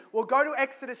Well, go to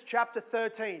Exodus chapter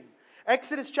 13.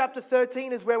 Exodus chapter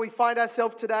 13 is where we find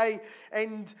ourselves today,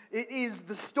 and it is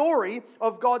the story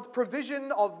of God's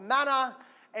provision of manna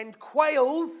and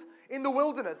quails in the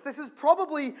wilderness. This is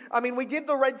probably, we did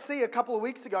the Red Sea a couple of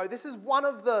weeks ago. This is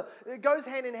it goes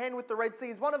hand in hand with the Red Sea,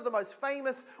 is one of the most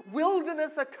famous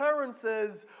wilderness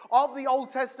occurrences of the Old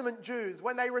Testament Jews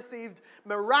when they received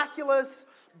miraculous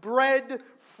bread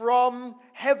from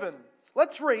heaven.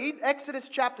 Let's read Exodus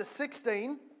chapter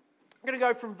 16. I'm going to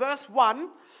go from verse 1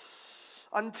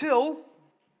 until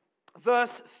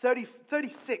verse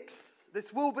 36.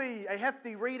 This will be a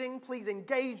hefty reading. Please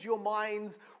engage your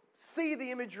minds, see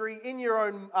the imagery in your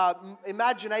own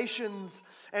imaginations,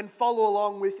 and follow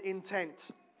along with intent.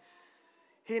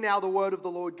 Hear now the word of the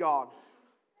Lord God.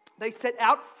 They set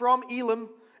out from Elim,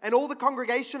 and all the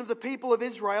congregation of the people of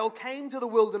Israel came to the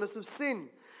wilderness of Sin,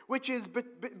 which is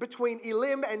between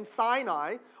Elim and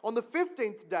Sinai, on the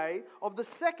 15th day of the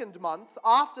second month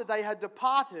after they had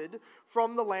departed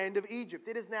from the land of Egypt.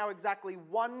 It is now exactly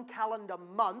 1 calendar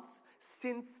month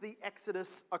since the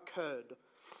Exodus occurred.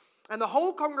 And the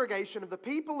whole congregation of the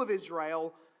people of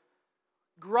Israel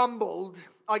grumbled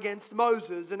against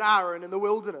Moses and Aaron in the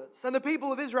wilderness. And the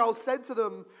people of Israel said to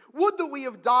them, "Would that we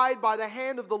have died by the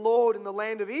hand of the Lord in the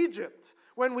land of Egypt,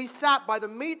 when we sat by the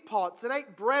meat pots and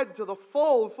ate bread to the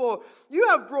full, for you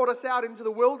have brought us out into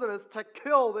the wilderness to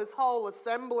kill this whole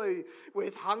assembly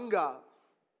with hunger."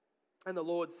 And the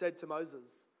Lord said to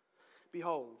Moses,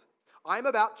 "Behold, I am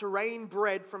about to rain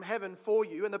bread from heaven for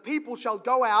you, and the people shall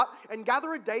go out and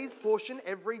gather a day's portion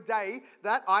every day,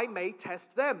 that I may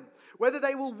test them, whether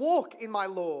they will walk in my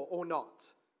law or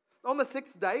not. On the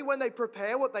 6th day, when they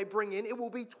prepare what they bring in, it will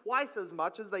be twice as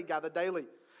much as they gather daily."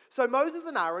 So Moses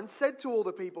and Aaron said to all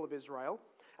the people of Israel,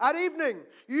 "At evening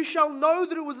you shall know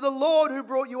that it was the Lord who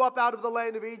brought you up out of the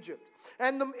land of Egypt.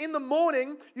 And in the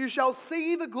morning you shall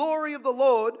see the glory of the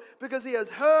Lord, because he has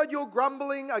heard your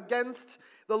grumbling against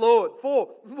the Lord. For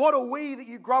what are we that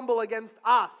you grumble against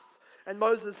us?" And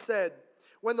Moses said,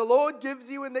 "When the Lord gives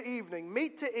you in the evening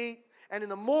meat to eat, and in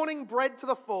the morning bread to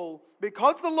the full,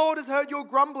 because the Lord has heard your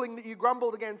grumbling that you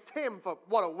grumbled against him, for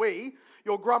what are we?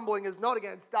 Your grumbling is not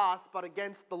against us, but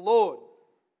against the Lord."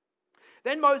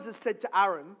 Then Moses said to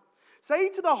Aaron, "Say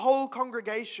to the whole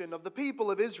congregation of the people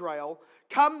of Israel,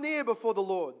 'Come near before the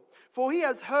Lord, for he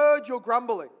has heard your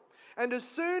grumbling.' And as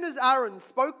soon as Aaron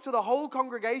spoke to the whole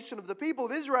congregation of the people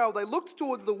of Israel, they looked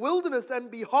towards the wilderness, and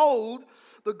behold,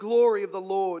 the glory of the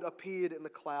Lord appeared in the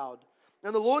cloud.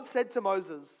 And the Lord said to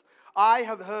Moses, 'I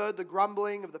have heard the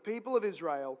grumbling of the people of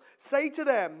Israel. Say to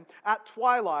them, at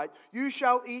twilight you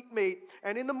shall eat meat,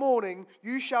 and in the morning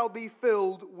you shall be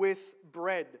filled with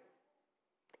bread.'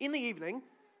 In the evening,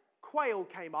 quail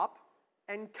came up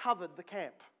and covered the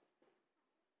camp.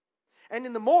 And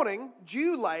in the morning,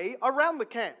 dew lay around the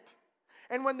camp.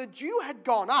 And when the dew had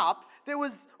gone up, there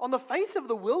was on the face of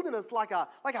the wilderness like a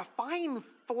fine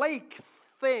flake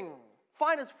thing,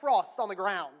 fine as frost on the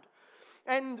ground.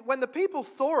 And when the people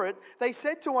saw it, they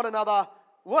said to one another,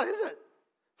 'What is it?'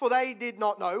 For they did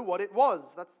not know what it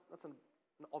was." That's an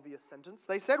obvious sentence.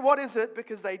 They said, "What is it?"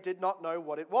 because they did not know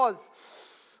what it was.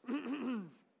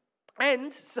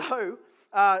 And so,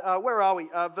 where are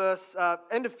we?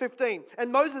 End of 15.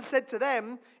 "And Moses said to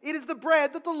them, 'It is the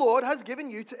bread that the Lord has given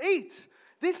you to eat.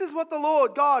 This is what the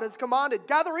Lord God has commanded.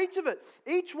 Gather each of it,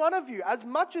 each one of you, as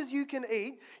much as you can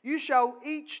eat. You shall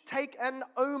each take an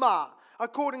omer,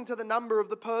 according to the number of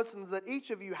the persons that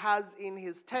each of you has in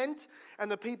his tent.'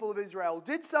 And the people of Israel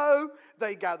did so.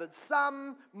 They gathered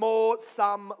some more,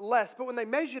 some less. But when they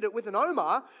measured it with an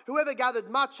omer, whoever gathered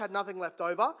much had nothing left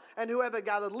over, and whoever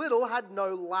gathered little had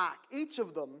no lack. Each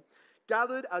of them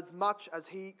gathered as much as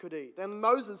he could eat. Then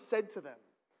Moses said to them,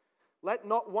 'Let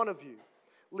not one of you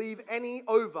leave any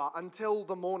over until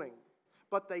the morning.'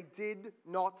 But they did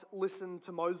not listen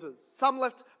to Moses. Some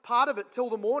left part of it till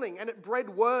the morning, and it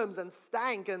bred worms and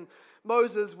stank, and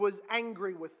Moses was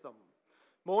angry with them.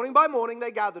 Morning by morning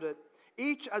they gathered it,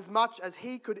 each as much as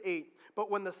he could eat. But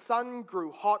when the sun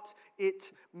grew hot,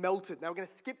 it melted." Now we're going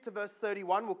to skip to verse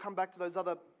 31. We'll come back to those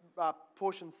other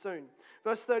portions soon.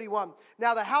 Verse 31.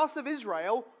 "Now the house of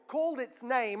Israel called its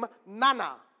name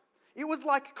manna. It was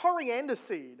like coriander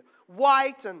seed,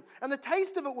 white, and the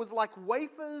taste of it was like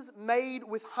wafers made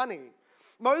with honey.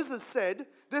 Moses said,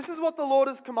 'This is what the Lord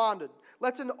has commanded.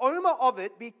 Let an omer of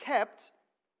it be kept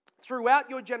throughout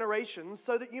your generations,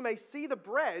 so that you may see the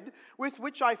bread with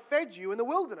which I fed you in the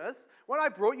wilderness when I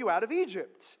brought you out of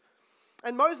Egypt.'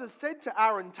 And Moses said to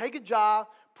Aaron, 'Take a jar,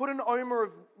 put an omer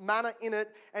of manna in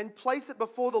it, and place it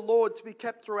before the Lord to be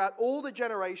kept throughout all the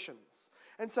generations.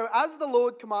 And so as the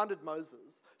Lord commanded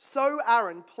Moses, so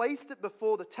Aaron placed it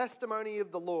before the testimony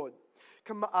of the Lord.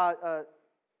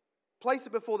 Placed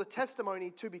it before the testimony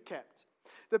to be kept.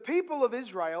 The people of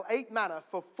Israel ate manna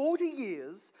for 40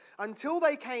 years until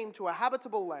they came to a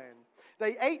habitable land.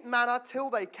 They ate manna till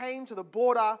they came to the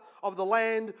border of the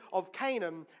land of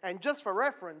Canaan. And just for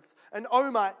reference, an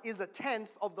omer is a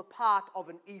tenth of the part of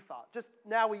an ephah. Just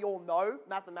now we all know,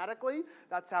 mathematically,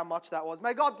 that's how much that was.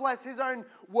 May God bless His own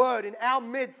word in our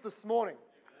midst this morning.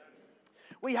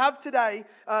 We have today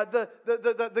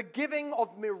the giving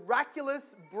of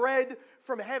miraculous bread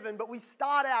from heaven, but we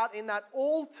start out in that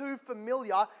all too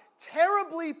familiar,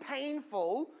 terribly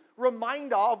painful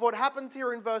reminder of what happens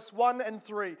here in verse 1 and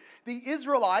 3. The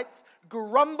Israelites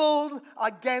grumbled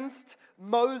against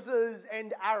Moses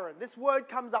and Aaron. This word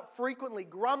comes up frequently,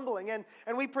 grumbling, and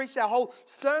we preached our whole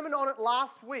sermon on it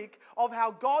last week of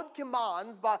how God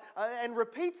commands and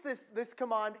repeats this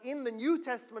command in the New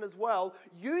Testament as well,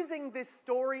 using this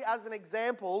story as an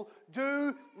example.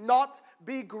 Do not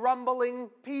be grumbling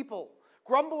people.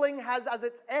 Grumbling has as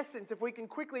its essence, if we can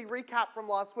quickly recap from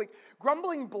last week,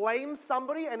 grumbling blames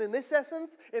somebody, and in this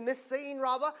scene,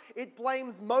 it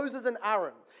blames Moses and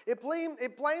Aaron. It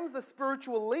blames the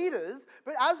spiritual leaders,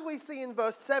 but as we see in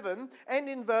verse 7 and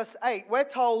in verse 8, we're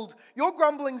told, your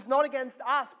grumbling's not against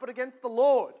us, but against the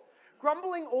Lord.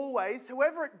 Grumbling always,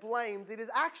 whoever it blames, it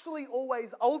is actually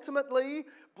always ultimately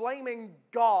blaming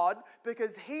God,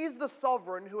 because He's the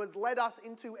sovereign who has led us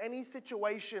into any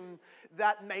situation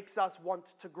that makes us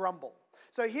want to grumble.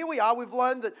 So here we are, we've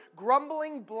learned that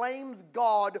grumbling blames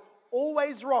God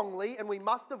always wrongly, and we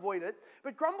must avoid it.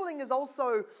 But grumbling is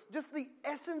also just the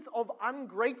essence of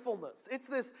ungratefulness. It's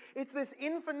this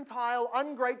infantile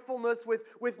ungratefulness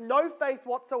with no faith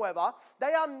whatsoever.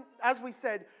 They are, as we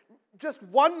said, just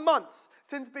 1 month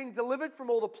since being delivered from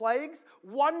all the plagues,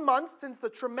 1 month since the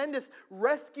tremendous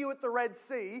rescue at the Red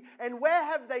Sea, and where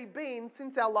have they been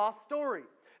since our last story?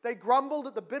 They grumbled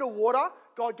at the bitter water,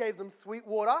 God gave them sweet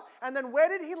water, and then where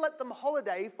did He let them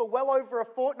holiday for well over a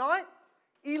fortnight?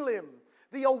 Elim,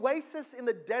 the oasis in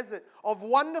the desert of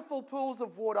wonderful pools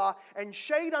of water and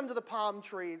shade under the palm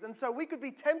trees. And so we could be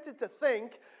tempted to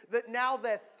think that now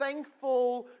they're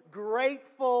thankful,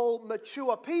 grateful,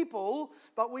 mature people,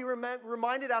 but we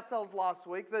reminded ourselves last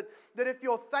week that if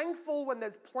you're thankful when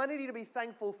there's plenty to be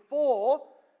thankful for,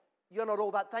 you're not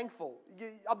all that thankful.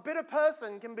 A bitter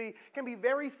person can be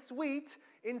very sweet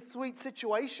in sweet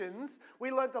situations.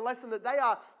 We learned the lesson that they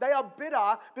are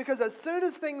bitter because as soon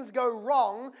as things go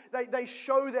wrong, they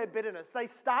show their bitterness. They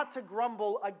start to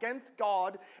grumble against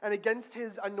God and against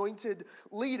His anointed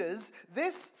leaders.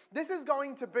 This is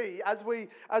going to be, as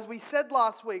we said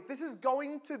last week, this is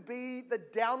going to be the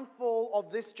downfall of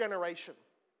this generation.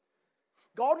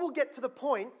 God will get to the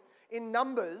point in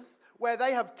Numbers where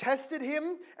they have tested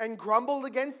Him and grumbled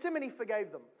against Him, and He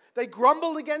forgave them. They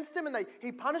grumbled against Him and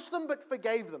He punished them but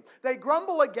forgave them. They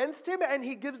grumble against Him and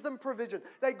He gives them provision.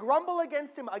 They grumble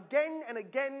against Him again and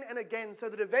again and again, so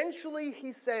that eventually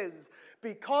He says,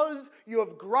 because you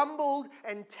have grumbled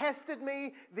and tested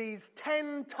me these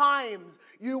 10 times,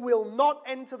 you will not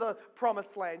enter the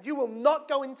promised land. You will not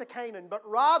go into Canaan, but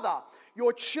rather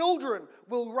your children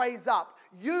will raise up.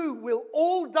 You will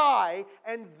all die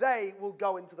and they will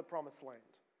go into the promised land.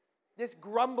 This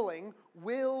grumbling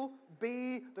will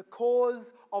be the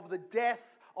cause of the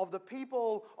death of the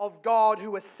people of God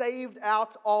who were saved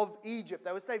out of Egypt.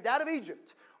 They were saved out of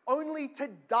Egypt only to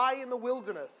die in the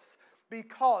wilderness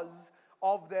because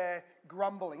of their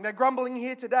grumbling. They're grumbling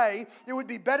here today. It would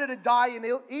be better to die in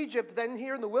Egypt than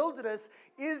here in the wilderness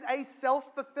is a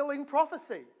self-fulfilling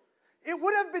prophecy. It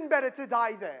would have been better to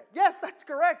die there. Yes, that's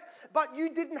correct. But you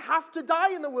didn't have to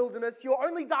die in the wilderness. You're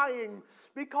only dying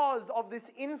because of this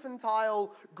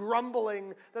infantile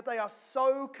grumbling that they are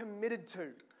so committed to.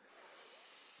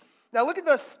 Now look at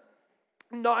verse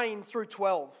 9 through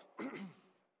 12.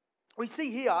 We see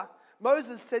here,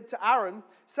 Moses said to Aaron,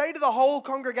 say to the whole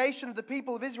congregation of the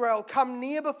people of Israel, come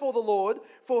near before the Lord,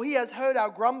 for He has heard our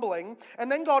grumbling. And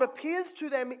then God appears to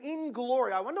them in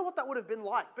glory. I wonder what that would have been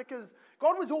like, because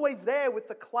God was always there with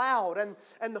the cloud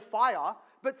and the fire,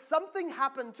 but something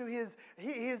happened to his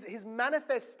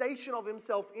manifestation of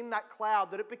Himself in that cloud,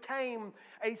 that it became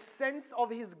a sense of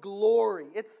His glory.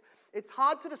 It's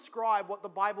hard to describe what the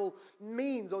Bible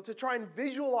means or to try and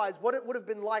visualize what it would have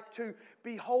been like to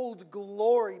behold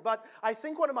glory. But I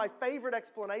think one of my favorite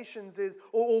explanations is,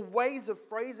 or ways of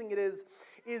phrasing it is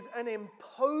an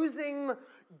imposing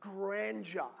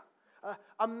grandeur.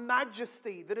 a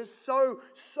majesty that is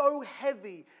so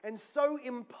heavy and so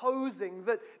imposing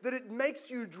that it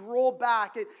makes you draw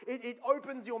back. It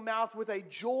opens your mouth with a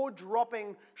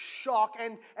jaw-dropping shock.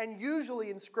 And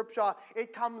usually in Scripture,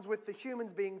 it comes with the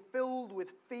humans being filled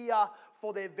with fear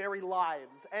for their very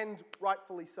lives, and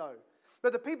rightfully so.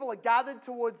 But the people are gathered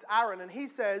towards Aaron, and he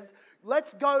says,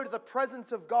 let's go to the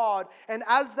presence of God. And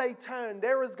as they turn,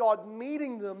 there is God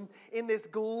meeting them in this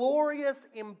glorious,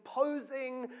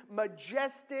 imposing,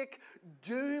 majestic,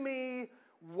 doomy,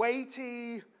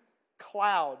 weighty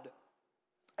cloud.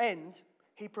 And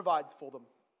he provides for them.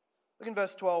 Look in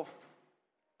verse 12.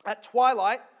 At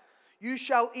twilight, you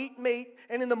shall eat meat,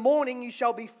 and in the morning you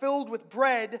shall be filled with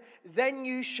bread. Then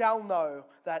you shall know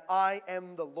that I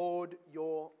am the Lord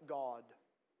your God.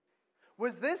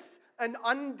 Was this an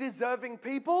undeserving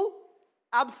people?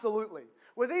 Absolutely.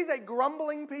 Were these a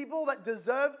grumbling people that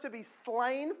deserved to be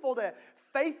slain for their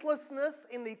faithlessness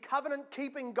in the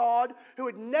covenant-keeping God who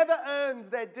had never earned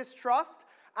their distrust?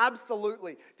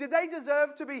 Absolutely. Did they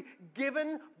deserve to be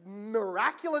given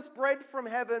miraculous bread from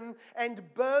heaven and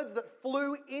birds that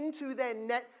flew into their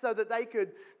nets so that they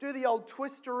could do the old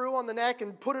twisteroo on the neck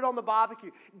and put it on the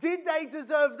barbecue? Did they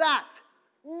deserve that?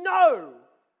 No.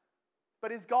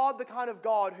 But is God the kind of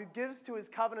God who gives to his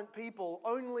covenant people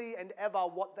only and ever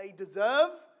what they deserve?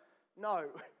 No.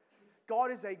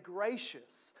 God is a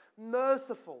gracious,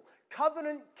 merciful,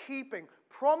 covenant-keeping,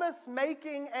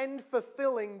 promise-making and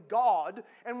fulfilling God.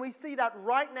 And we see that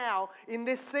right now in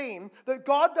this scene, that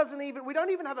God we don't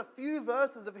even have a few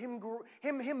verses of him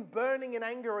burning in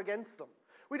anger against them.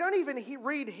 We don't even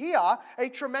read here a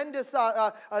tremendous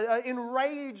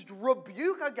enraged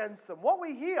rebuke against them. What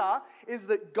we hear is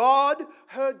that God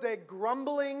heard their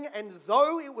grumbling, and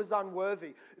though it was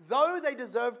unworthy, though they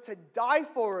deserved to die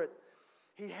for it,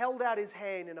 he held out his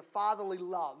hand in a fatherly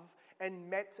love and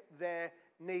met their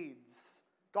needs.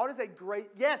 God is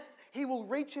yes, he will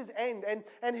reach his end,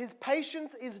 and his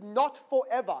patience is not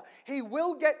forever. He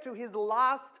will get to his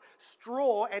last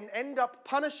straw and end up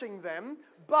punishing them,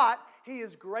 but he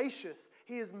is gracious,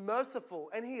 he is merciful,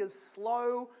 and he is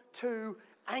slow to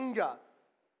anger.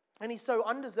 And he so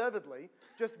undeservedly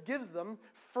just gives them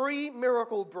free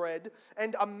miracle bread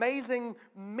and amazing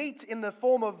meat in the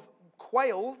form of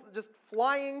quails, just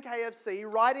flying KFC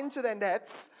right into their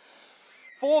nets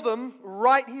for them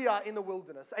right here in the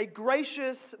wilderness. A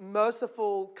gracious,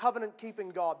 merciful, covenant-keeping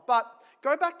God. But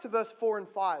go back to verse 4 and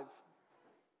 5.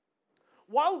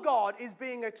 While God is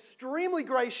being extremely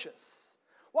gracious,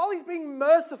 while he's being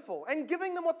merciful and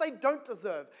giving them what they don't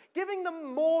deserve, giving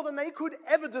them more than they could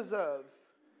ever deserve,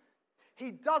 he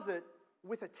does it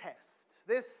with a test.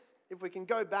 This, if we can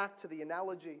go back to the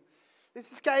analogy,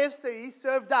 this is KFC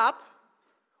served up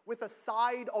with a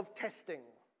side of testing.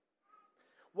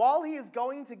 While he is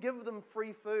going to give them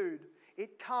free food,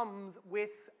 it comes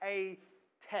with a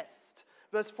test.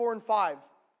 Verse 4 and 5.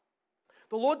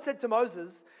 The Lord said to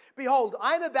Moses, "Behold,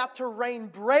 I am about to rain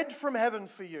bread from heaven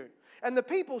for you, and the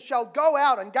people shall go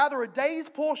out and gather a day's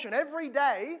portion every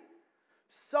day,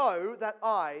 so that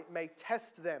I may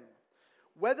test them,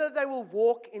 whether they will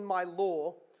walk in my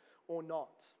law or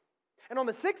not. And on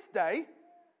the sixth day,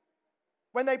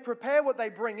 when they prepare what they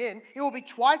bring in, it will be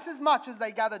twice as much as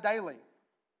they gather daily."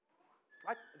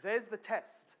 Right? There's the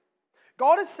test.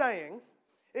 God is saying,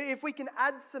 if we can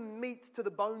add some meat to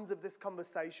the bones of this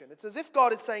conversation, it's as if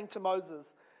God is saying to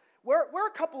Moses, we're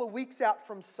a couple of weeks out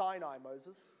from Sinai,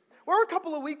 Moses. We're a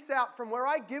couple of weeks out from where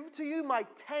I give to you my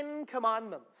 10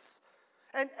 commandments.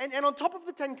 And on top of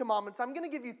the 10 commandments, I'm going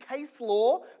to give you case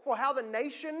law for how the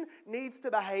nation needs to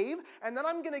behave. And then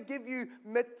I'm going to give you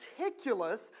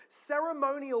meticulous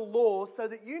ceremonial laws so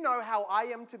that you know how I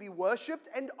am to be worshipped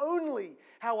and only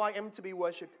how I am to be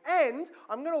worshipped. And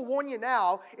I'm going to warn you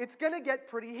now, it's going to get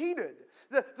pretty heated.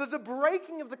 The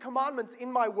breaking of the commandments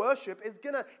in my worship is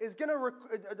going to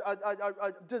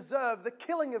deserve the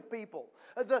killing of people.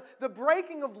 The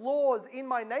breaking of laws in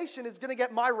my nation is going to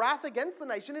get my wrath against the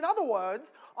nation. In other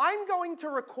words, I'm going to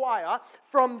require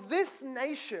from this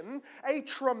nation a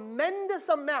tremendous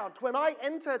amount when I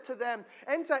enter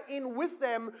in with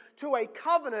them to a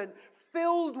covenant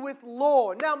filled with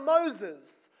law. Now,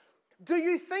 Moses, do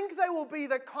you think they will be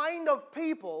the kind of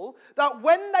people that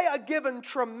when they are given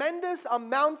tremendous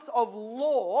amounts of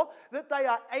law, that they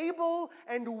are able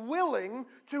and willing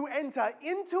to enter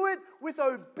into it with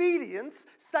obedience,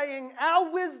 saying, our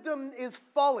wisdom is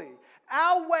folly,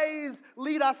 our ways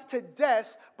lead us to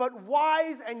death, but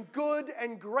wise and good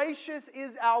and gracious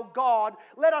is our God.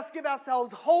 Let us give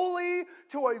ourselves wholly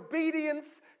to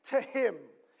obedience to him.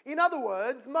 In other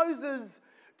words, Moses,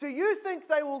 do you think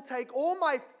they will take all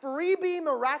my freebie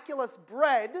miraculous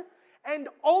bread and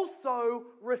also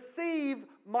receive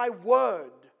my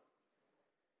word?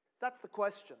 That's the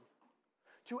question.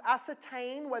 To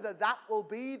ascertain whether that will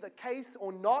be the case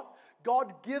or not,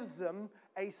 God gives them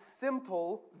a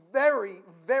simple, very,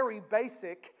 very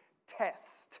basic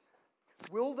test.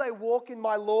 Will they walk in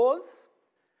my laws?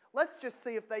 Let's just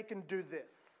see if they can do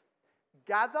this.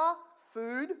 Gather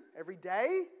food every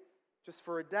day, just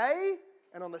for a day,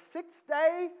 and on the sixth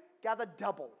day, gather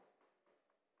double.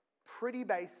 Pretty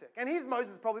basic. And here's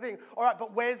Moses probably thinking, all right,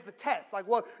 but where's the test? Like,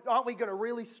 what, aren't we going to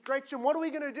really stretch them? What are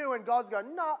we going to do? And God's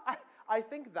going, no, I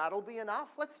think that'll be enough.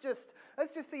 Let's just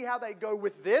see how they go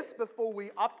with this before we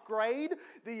upgrade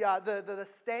the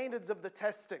standards of the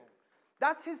testing.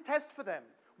 That's his test for them.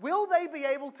 Will they be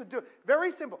able to do it? Very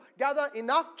simple. Gather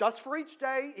enough just for each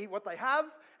day, eat what they have,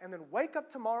 and then wake up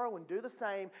tomorrow and do the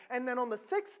same. And then on the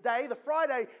sixth day, the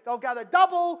Friday, they'll gather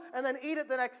double and then eat it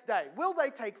the next day. Will they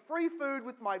take free food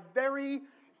with my very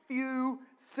few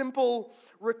simple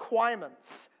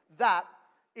requirements? That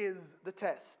is the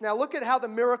test. Now look at how the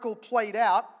miracle played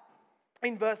out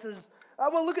in verses.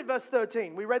 Look at verse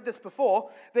 13. We read this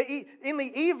before. In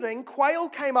the evening, quail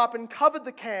came up and covered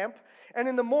the camp, and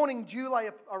in the morning, dew lay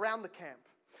around the camp.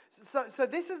 So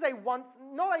this is a once,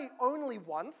 not a only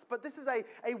once, but this is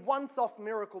a once-off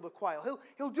miracle, the quail.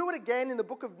 He'll do it again in the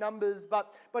book of Numbers,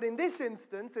 but in this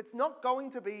instance, it's not going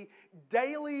to be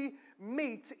daily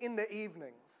meat in the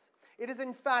evenings. It is,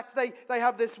 in fact, they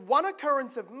have this one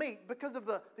occurrence of meat because of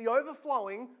the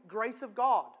overflowing grace of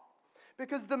God.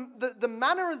 Because the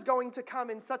manna is going to come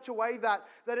in such a way that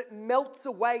it melts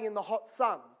away in the hot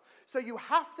sun. So you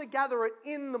have to gather it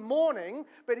in the morning,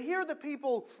 but here are the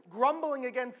people grumbling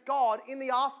against God in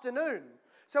the afternoon.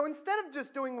 So instead of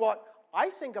just doing what I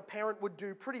think a parent would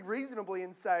do pretty reasonably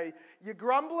and say, you're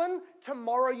grumbling,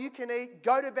 tomorrow you can eat,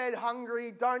 go to bed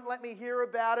hungry, don't let me hear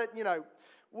about it,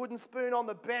 wooden spoon on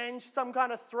the bench, some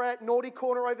kind of threat, naughty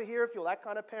corner over here if you're that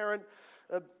kind of parent,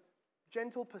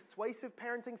 gentle, persuasive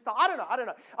parenting style. I don't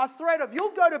know. A threat of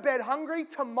you'll go to bed hungry,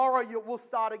 tomorrow we'll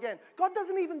start again. God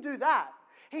doesn't even do that.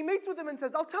 He meets with them and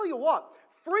says, I'll tell you what,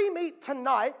 free meat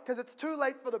tonight because it's too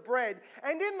late for the bread,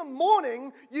 and in the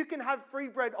morning you can have free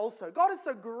bread also. God is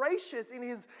so gracious in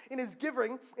his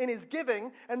giving,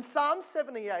 and Psalm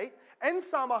 78 and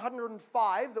Psalm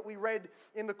 105 that we read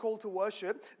in the call to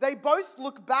worship, they both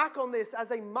look back on this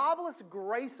as a marvelous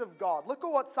grace of God. Look at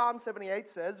what Psalm 78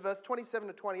 says, verse 27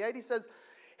 to 28. He says,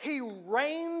 He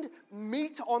rained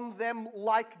meat on them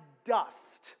like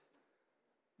dust.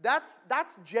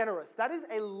 That's generous. That is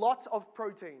a lot of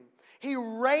protein. He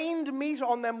rained meat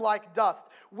on them like dust.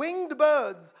 Winged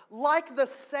birds like the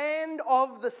sand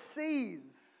of the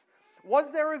seas.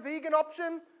 Was there a vegan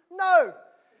option? No.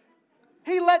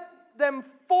 He let them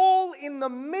fall in the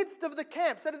midst of the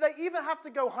camp. So did they even have to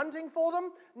go hunting for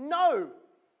them? No.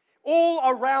 All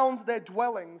around their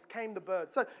dwellings came the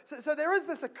birds. So there is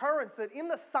this occurrence that in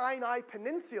the Sinai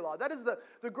Peninsula, that is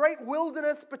the great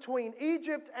wilderness between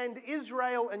Egypt and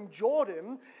Israel and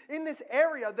Jordan, in this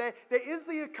area there is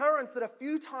the occurrence that a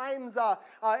few times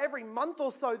every month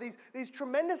or so, these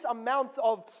tremendous amounts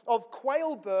of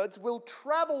quail birds will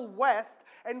travel west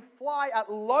and fly at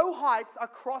low heights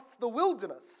across the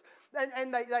wilderness.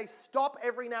 And they stop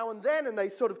every now and then, and they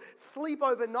sort of sleep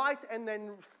overnight and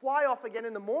then fly off again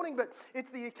in the morning. But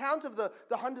it's the account of the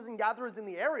hunters and gatherers in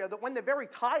the area that when they're very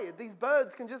tired, these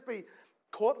birds can just be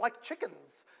caught like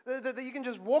chickens. That you can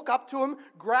just walk up to them,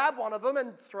 grab one of them,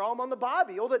 and throw them on the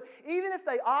barbie. Or that even if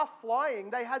they are flying,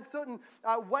 they had certain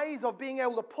ways of being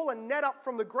able to pull a net up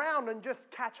from the ground and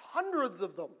just catch hundreds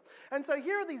of them. And so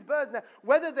here are these birds. Now,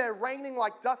 whether they're raining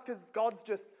like dust because God's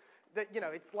just...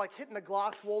 it's like hitting a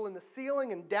glass wall in the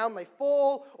ceiling and down they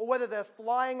fall, or whether they're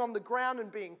flying on the ground and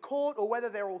being caught, or whether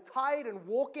they're all tied and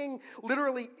walking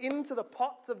literally into the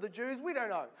pots of the Jews, we don't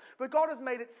know. But God has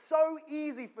made it so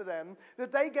easy for them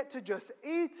that they get to just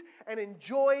eat and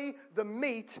enjoy the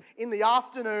meat in the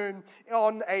afternoon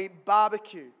on a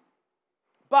barbecue.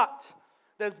 But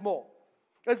there's more.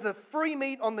 There's the free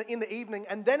meat in the evening,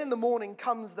 and then in the morning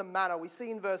comes the manna. We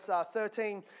see in verse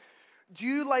 13,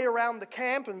 dew lay around the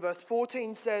camp, and verse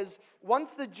 14 says,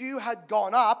 once the dew had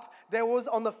gone up, there was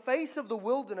on the face of the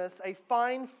wilderness a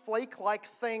fine flake-like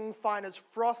thing, fine as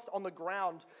frost on the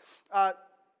ground.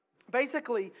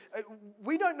 basically,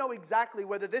 we don't know exactly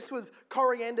whether this was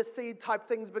coriander seed type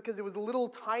things because it was little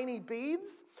tiny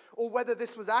beads, or whether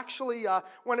this was actually,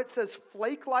 when it says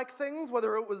flake-like things,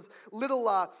 whether it was little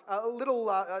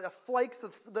flakes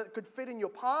that could fit in your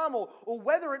palm, or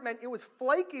whether it meant it was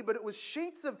flaky, but it was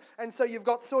sheets of, and so you've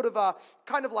got sort of a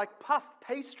kind of like puff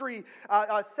pastry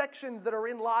sections that are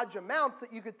in large amounts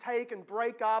that you could take and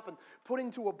break up and put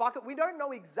into a bucket. We don't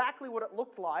know exactly what it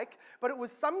looked like, but it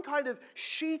was some kind of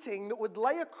sheeting that would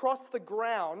lay across the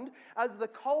ground as the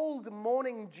cold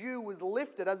morning dew was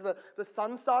lifted, as the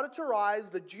sun started to rise,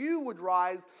 the dew would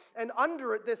rise, and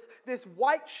under it this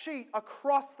white sheet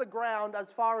across the ground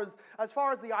as far as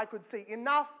the eye could see,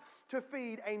 enough to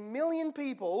feed 1 million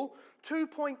people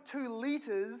 2.2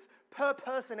 liters per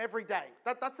person every day.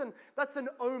 That's an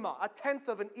omer, a tenth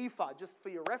of an ephah, just for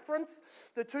your reference.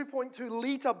 The 2.2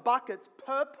 liter buckets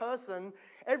per person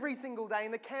every single day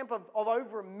in the camp of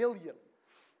over 1 million.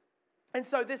 And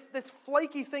so this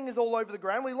flaky thing is all over the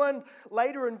ground. We learned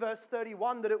later in verse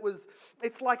 31 that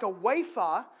it's like a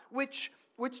wafer, which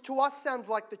to us sounds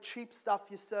like the cheap stuff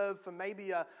you serve for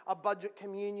maybe a budget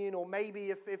communion, or maybe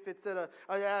if it's at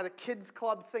a kids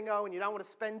club thingo and you don't want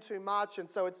to spend too much, and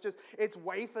so it's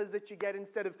wafers that you get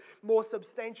instead of more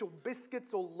substantial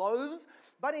biscuits or loaves.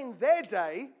 But in their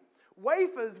day,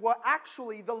 wafers were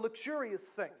actually the luxurious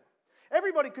thing.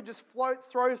 Everybody could just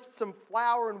throw some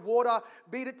flour and water,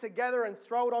 beat it together, and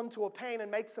throw it onto a pan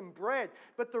and make some bread.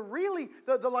 But the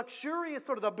luxurious,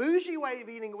 sort of the bougie way of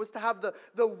eating it was to have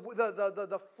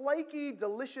the flaky,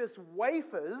 delicious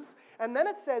wafers. And then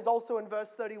it says also in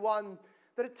verse 31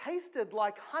 that it tasted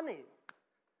like honey.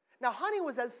 Now, honey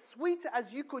was as sweet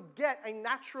as you could get a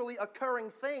naturally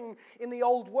occurring thing in the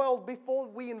old world before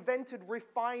we invented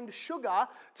refined sugar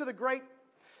to the great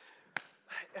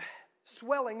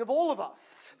swelling of all of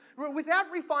us. Without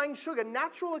refined sugar,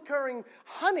 natural occurring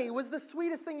honey was the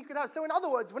sweetest thing you could have. So in other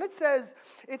words, when it says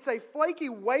it's a flaky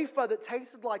wafer that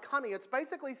tasted like honey, it's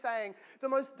basically saying the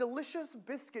most delicious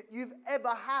biscuit you've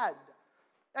ever had.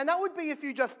 And that would be if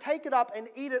you just take it up and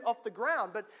eat it off the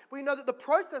ground. But we know that the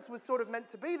process was sort of meant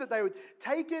to be that they would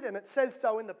take it, and it says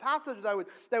so in the passage,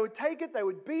 they would take it, they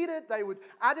would beat it, they would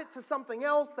add it to something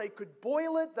else, they could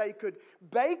boil it, they could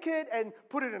bake it and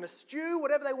put it in a stew,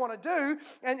 whatever they want to do.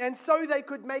 And so they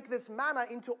could make this manna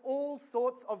into all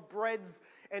sorts of breads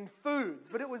and foods.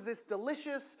 But it was this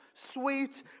delicious,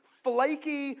 sweet,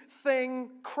 flaky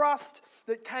thing, crust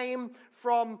that came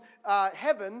from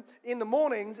heaven in the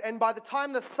mornings, and by the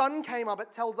time the sun came up,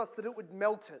 it tells us that it would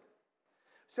melt it.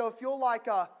 So if you're like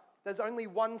there's only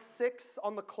 1:06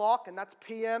 on the clock, and that's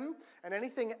PM, and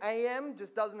anything AM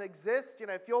just doesn't exist.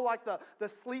 If you're like the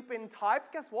sleep-in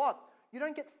type, guess what? You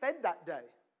don't get fed that day.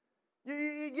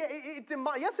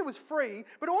 Yes, it was free,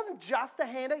 but it wasn't just a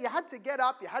handout. You had to get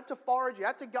up, you had to forage, you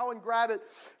had to go and grab it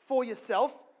for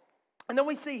yourself. And then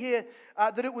we see here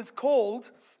that it was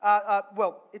called,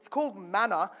 it's called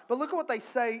manna. But look at what they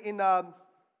say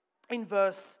in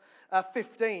verse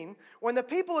 15. When the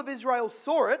people of Israel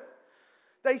saw it,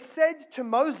 they said to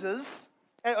Moses,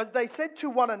 they said to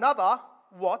one another,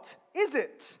 "What is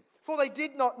it?" For they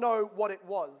did not know what it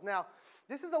was. Now,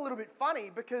 this is a little bit funny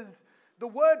because the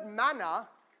word manna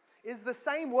is the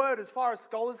same word, as far as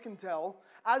scholars can tell,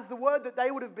 as the word that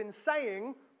they would have been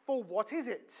saying for what is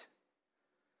it.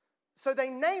 So they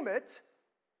name it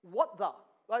what the.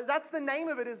 Like, that's the name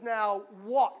of it, is now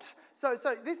what. So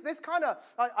this kind of,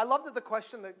 I love that the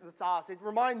question that's asked. It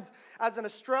reminds, as an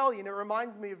Australian, it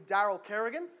reminds me of Daryl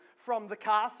Kerrigan from The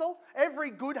Castle. Every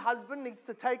good husband needs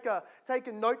to take a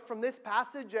note from this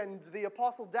passage and the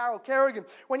Apostle Daryl Kerrigan.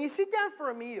 When you sit down for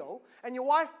a meal and your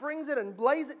wife brings it and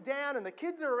lays it down and the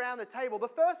kids are around the table, the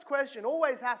first question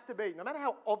always has to be, no matter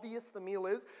how obvious the meal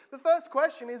is, the first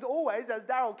question is always, as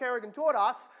Daryl Kerrigan taught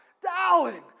us,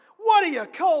 "Darling, what do you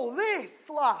call this,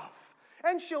 love?"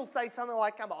 And she'll say something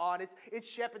like, "Come on, it's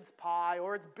shepherd's pie,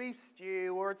 or it's beef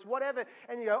stew, or it's whatever."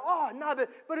 And you go, "Oh, no,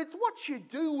 but it's what you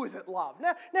do with it, love."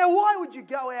 Now, why would you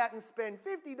go out and spend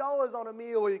 $50 on a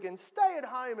meal where you can stay at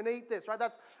home and eat this, right?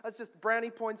 That's just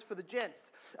brownie points for the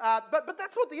gents. But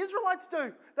that's what the Israelites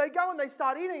do. They go and they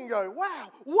start eating and go,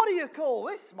 "Wow, what do you call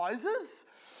this, Moses?"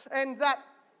 And that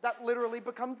literally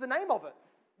becomes the name of it.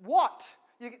 What?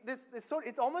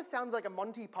 It almost sounds like a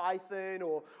Monty Python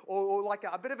or like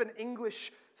a bit of an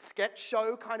English sketch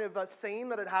show kind of a scene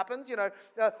that it happens.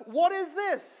 What is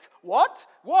this? What?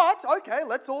 Okay,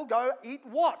 let's all go eat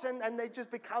what? And it just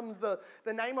becomes the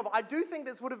name of it. I do think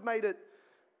this would have made it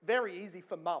very easy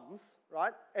for mums,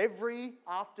 right? Every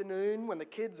afternoon when the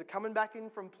kids are coming back in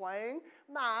from playing,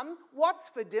 "Mum, what's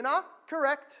for dinner?"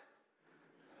 "Correct."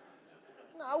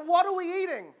 No, what are we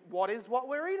eating? What is what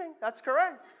we're eating? That's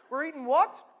correct. We're eating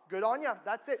what? Good on you.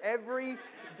 That's it. Every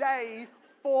day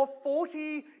for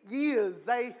 40 years.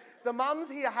 The mums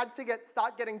here had to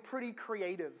start getting pretty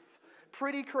creative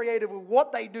with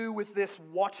what they do with this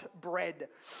what bread.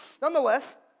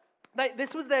 Nonetheless,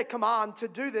 this was their command to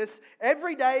do this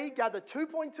every day, gather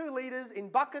 2.2 liters in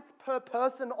buckets per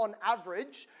person on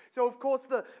average. So, of course,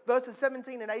 the verses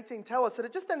 17 and 18 tell us that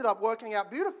it just ended up working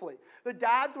out beautifully. The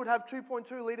dads would have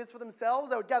 2.2 liters for themselves.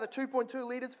 They would gather 2.2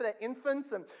 liters for their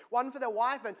infants and one for their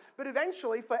wife. But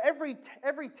eventually, for every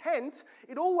tent,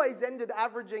 it always ended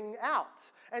averaging out.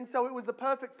 And so it was the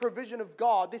perfect provision of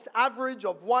God, this average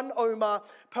of 1 omer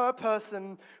per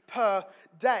person per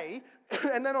day.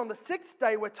 And then on the 6th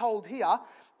day, we're told here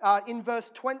in verse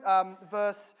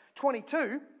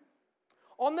 22,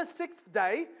 on the 6th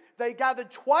day, they gathered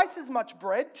twice as much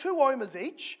bread, 2 omers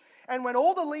each. And when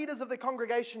all the leaders of the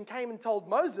congregation came and told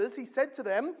Moses, he said to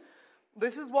them,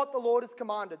 "This is what the Lord has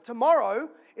commanded.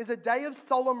 Tomorrow is a day of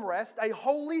solemn rest, a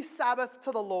holy Sabbath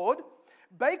to the Lord.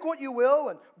 Bake what you will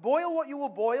and boil what you will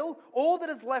boil. All that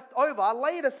is left over,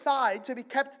 lay it aside to be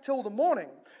kept till the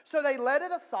morning." So they laid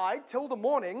it aside till the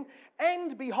morning,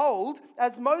 and behold,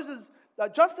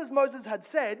 just as Moses had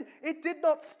said, it did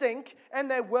not stink,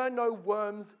 and there were no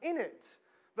worms in it.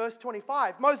 Verse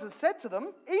 25, Moses said to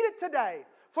them, "Eat it today,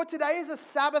 for today is a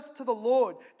Sabbath to the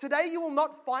Lord. Today you will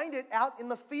not find it out in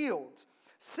the field.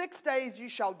 6 days you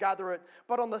shall gather it,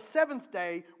 but on the 7th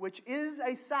day, which is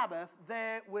a Sabbath,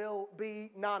 there will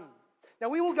be none." Now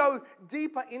we will go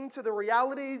deeper into the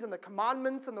realities and the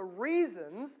commandments and the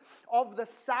reasons of the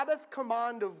Sabbath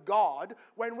command of God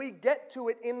when we get to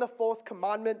it in the 4th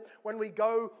commandment, when we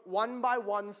go one by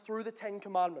one through the 10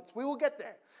 commandments. We will get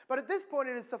there. But at this point,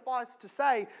 it is suffice to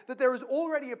say that there is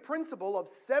already a principle of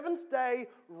 7th day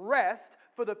rest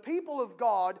for the people of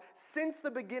God since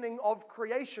the beginning of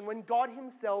creation, when God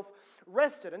himself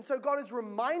rested. And so God is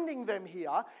reminding them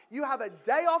here, you have a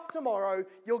day off tomorrow,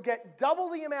 you'll get double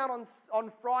the amount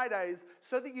on Fridays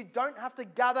so that you don't have to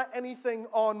gather anything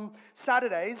on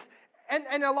Saturdays.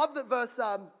 And I love that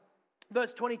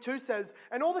Verse 22 says,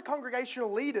 and all the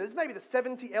congregational leaders, maybe the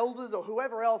 70 elders or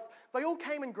whoever else, they all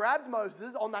came and grabbed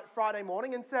Moses on that Friday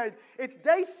morning and said, "It's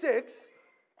day 6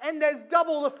 and there's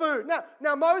double the food."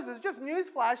 Now Moses, just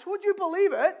newsflash, would you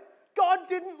believe it? God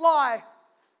didn't lie.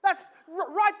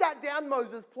 Write that down,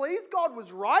 Moses, please. God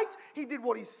was right. He did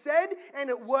what he said, and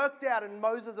it worked out. And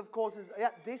Moses, of course,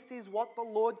 this is what the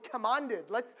Lord commanded.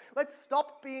 Let's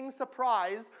stop being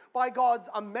surprised by God's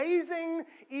amazing,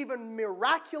 even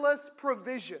miraculous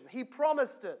provision. He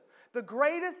promised it. The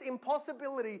greatest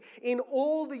impossibility in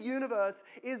all the universe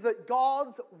is that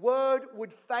God's word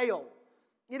would fail.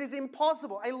 It is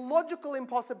impossible, a logical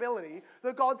impossibility,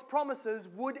 that God's promises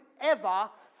would ever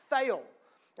fail.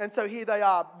 And so here they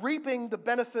are, reaping the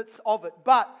benefits of it.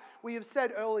 But we have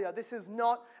said earlier, this is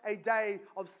not a day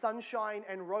of sunshine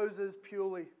and roses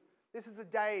purely. This is a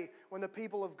day when the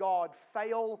people of God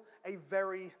fail a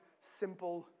very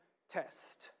simple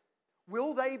test.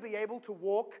 Will they be able to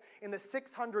walk in the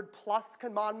 600 plus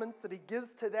commandments that he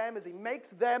gives to them as he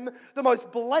makes them the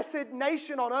most blessed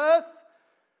nation on earth?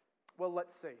 Well,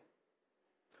 let's see.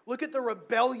 Look at the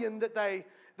rebellion that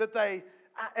they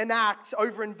enact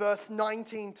over in verse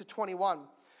 19 to 21.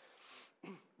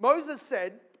 Moses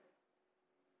said,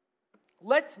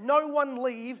 "Let no one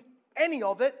leave any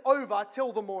of it over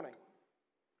till the morning."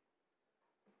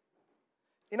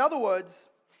 In other words,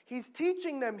 he's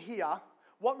teaching them here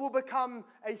what will become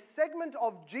a segment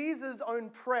of Jesus' own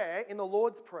prayer in the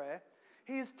Lord's Prayer.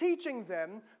 He is teaching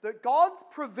them that God's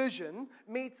provision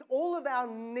meets all of our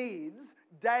needs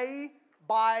day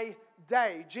by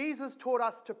day. Jesus taught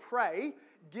us to pray,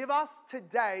 "Give us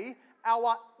today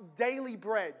our daily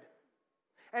bread."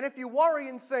 And if you worry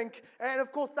and think, and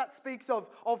of course that speaks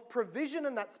of provision,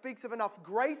 and that speaks of enough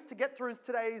grace to get through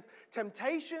today's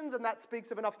temptations, and that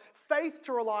speaks of enough faith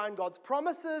to rely on God's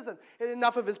promises, and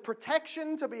enough of his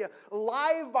protection to be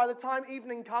alive by the time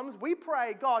evening comes, we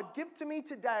pray, "God, give to me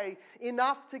today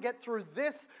enough to get through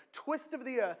this twist of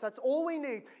the earth. That's all we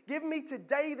need. Give me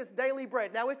today this daily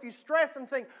bread." Now if you stress and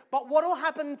think, "But what will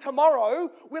happen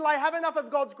tomorrow? Will I have enough of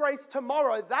God's grace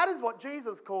tomorrow?" That is what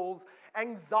Jesus calls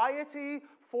anxiety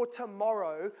for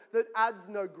tomorrow, that adds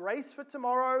no grace for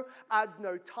tomorrow, adds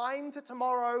no time to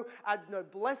tomorrow, adds no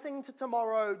blessing to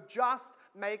tomorrow, just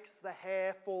makes the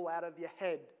hair fall out of your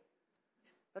head.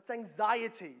 That's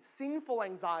anxiety, sinful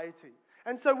anxiety.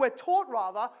 And so we're taught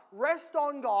rather, rest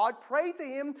on God, pray to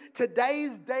him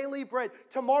today's daily bread.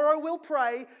 Tomorrow we'll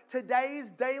pray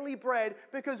today's daily bread,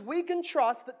 because we can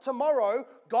trust that tomorrow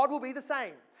God will be the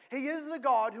same. He is the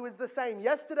God who is the same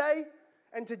yesterday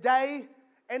and today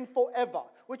and forever.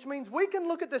 Which means we can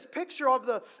look at this picture of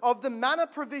the manna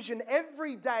provision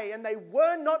every day, and they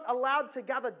were not allowed to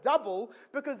gather double,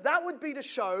 because that would be to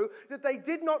show that they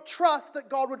did not trust that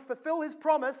God would fulfill his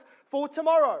promise for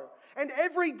tomorrow. And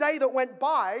every day that went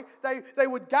by, they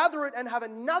would gather it and have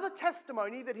another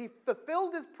testimony that he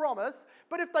fulfilled his promise.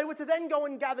 But if they were to then go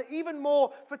and gather even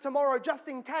more for tomorrow, just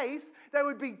in case, they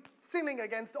would be sinning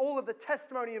against all of the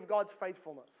testimony of God's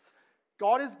faithfulness.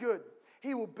 God is good.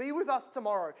 He will be with us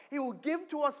tomorrow. He will give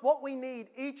to us what we need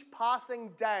each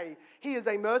passing day. He is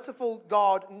a merciful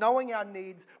God, knowing our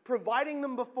needs, providing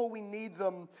them before we need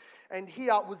them. And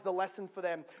here was the lesson for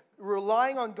them,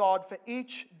 relying on God for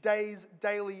each day's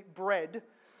daily bread.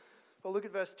 But look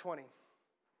at verse 20.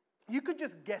 You could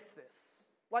just guess this.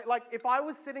 Like if I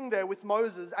was sitting there with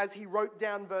Moses as he wrote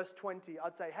down verse 20,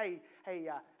 I'd say,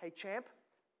 hey, champ,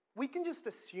 we can just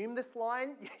assume this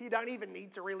line. You don't even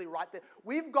need to really write that.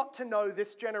 We've got to know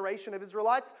this generation of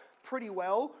Israelites pretty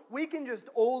well. We can just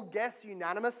all guess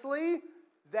unanimously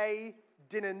they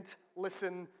didn't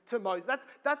listen to Moses.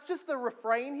 That's just the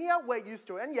refrain here. We're used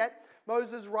to it. And yet,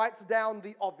 Moses writes down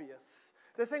the obvious,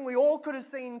 the thing we all could have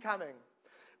seen coming.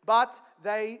 But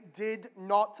they did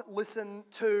not listen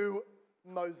to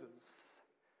Moses.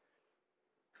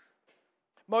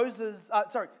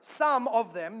 Some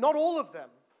of them, not all of them,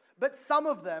 but some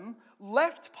of them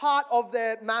left part of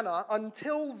their manna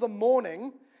until the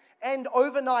morning, and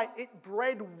overnight it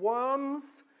bred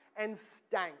worms and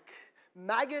stank.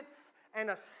 Maggots and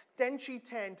a stenchy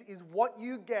tent is what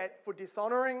you get for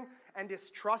dishonoring and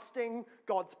distrusting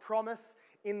God's promise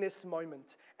in this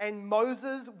moment. And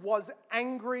Moses was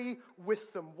angry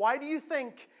with them. Why do you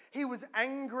think he was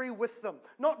angry with them?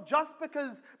 Not just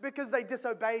because they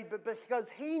disobeyed, but because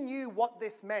he knew what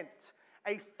this meant.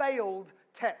 A failed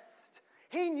test.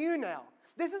 He knew now.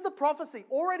 This is the prophecy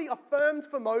already affirmed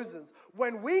for Moses.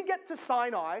 When we get to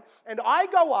Sinai and I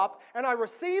go up and I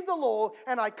receive the law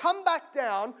and I come back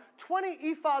down, 20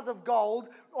 ephahs of gold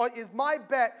is my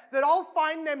bet that I'll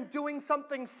find them doing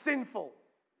something sinful.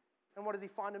 And what does he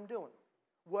find them doing?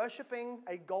 Worshipping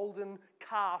a golden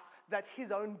calf that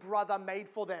his own brother made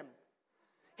for them.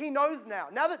 He knows now.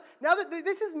 Now that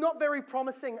this is not very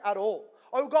promising at all.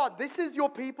 Oh God, this is your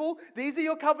people. These are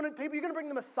your covenant people. You're going to bring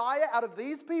the Messiah out of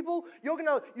these people. You're going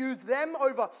to use them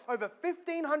over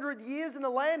 1,500 years in the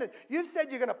land. And you've said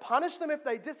you're going to punish them if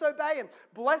they disobey and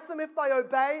bless them if they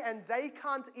obey. And they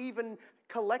can't even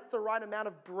collect the right amount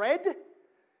of bread.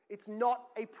 It's not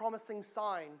a promising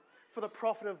sign for the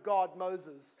prophet of God,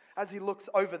 Moses, as he looks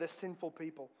over this sinful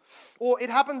people. Or it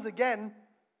happens again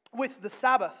with the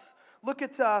Sabbath. Look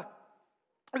at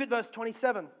verse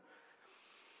 27.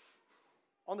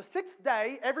 On the sixth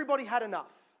day, everybody had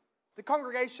enough. The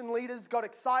congregation leaders got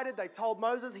excited. They told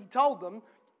Moses, he told them,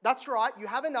 that's right, you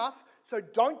have enough, so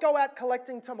don't go out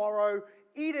collecting tomorrow.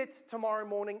 Eat it tomorrow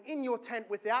morning in your tent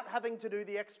without having to do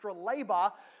the extra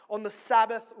labor on the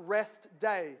Sabbath rest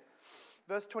day.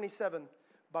 Verse 27,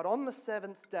 but on the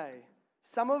seventh day,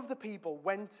 some of the people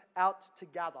went out to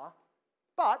gather,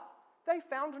 but they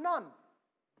found none.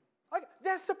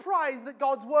 They're surprised that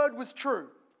God's word was true.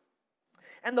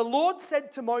 And the Lord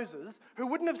said to Moses, who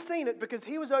wouldn't have seen it because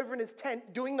he was over in his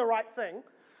tent doing the right thing,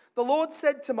 the Lord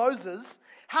said to Moses,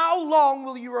 how long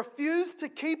will you refuse to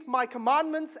keep my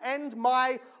commandments and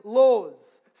my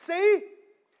laws? See,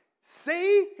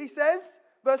 he says,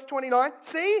 verse 29,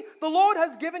 see, the Lord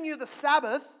has given you the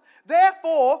Sabbath.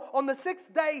 Therefore, on the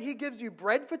sixth day, he gives you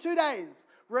bread for 2 days.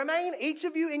 Remain each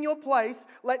of you in your place.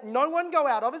 Let no one go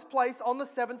out of his place on the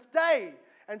seventh day.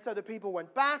 And so the people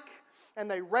went back and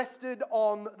they rested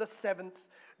on the seventh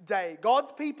day.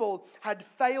 God's people had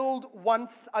failed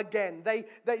once again. They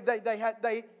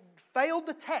failed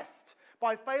the test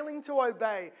by failing to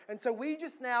obey. And so we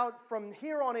just now, from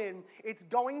here on in, it's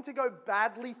going to go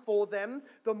badly for them.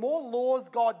 The more laws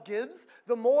God gives,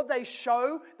 the more they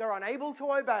show they're unable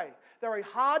to obey. They're a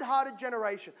hard-hearted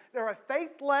generation. They're a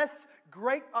faithless,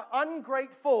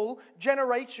 ungrateful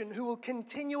generation who will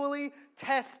continually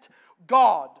test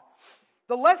God.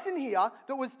 The lesson here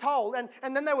that was told,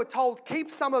 and then they were told,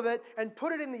 keep some of it and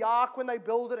put it in the ark when they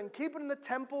build it, and keep it in the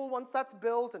temple once that's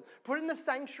built, and put it in the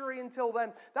sanctuary until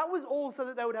then. That was all so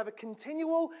that they would have a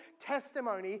continual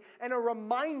testimony and a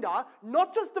reminder,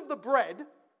 not just of the bread.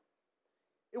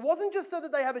 It wasn't just so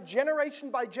that they have a generation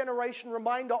by generation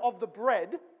reminder of the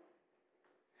bread.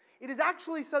 It is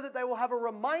actually so that they will have a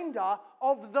reminder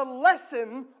of the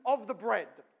lesson of the bread.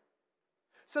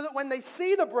 So that when they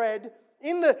see the bread,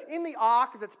 in the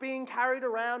ark as it's being carried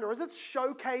around or as it's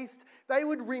showcased, they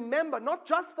would remember not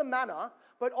just the manna,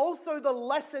 but also the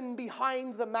lesson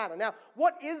behind the manna. Now,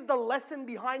 what is the lesson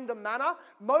behind the manna?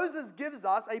 Moses gives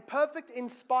us a perfect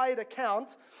inspired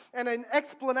account and an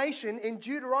explanation in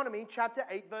Deuteronomy chapter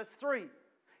 8, verse 3.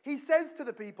 He says to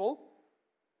the people,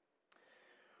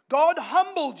 God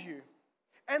humbled you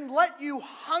and let you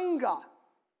hunger.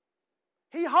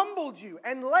 He humbled you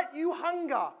and let you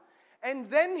hunger. And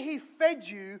then he fed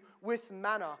you with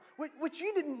manna, which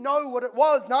you didn't know what it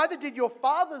was, neither did your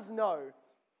fathers know.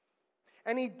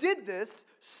 And he did this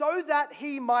so that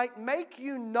he might make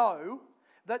you know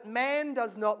that man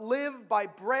does not live by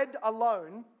bread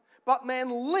alone, but man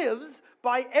lives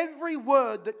by every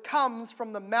word that comes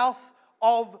from the mouth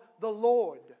of the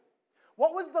Lord.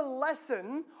 What was the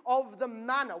lesson of the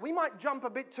manna? We might jump a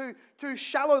bit too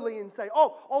shallowly and say,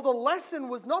 the lesson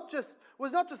was not just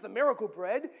the miracle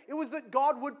bread, it was that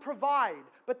God would provide.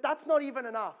 But that's not even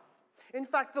enough. In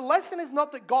fact, the lesson is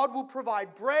not that God will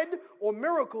provide bread or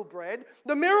miracle bread.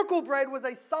 The miracle bread was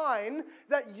a sign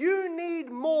that you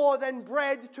need more than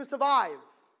bread to survive.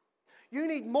 You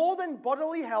need more than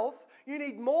bodily health. You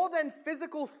need more than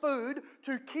physical food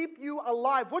to keep you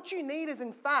alive. What you need is,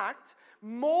 in fact,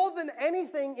 more than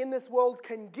anything in this world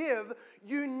can give,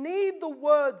 you need the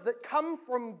words that come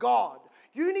from God.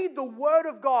 You need the Word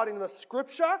of God in the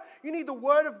Scripture. You need the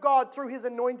Word of God through His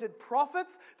anointed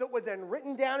prophets that were then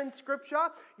written down in Scripture.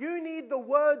 You need the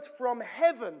words from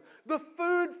heaven, the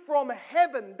food from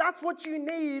heaven. That's what you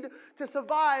need to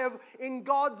survive in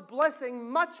God's blessing,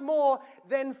 much more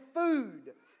than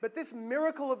food. But this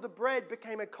miracle of the bread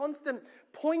became a constant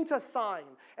pointer sign.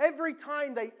 Every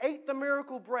time they ate the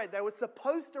miracle bread, they were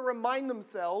supposed to remind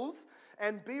themselves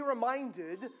and be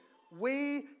reminded,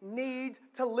 we need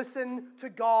to listen to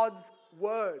God's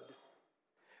word.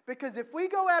 Because if we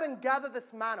go out and gather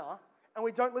this manna and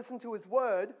we don't listen to His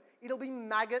word, it'll be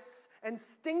maggots and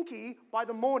stinky by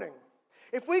the morning.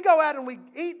 If we go out and we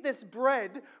eat this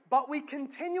bread, but we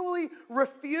continually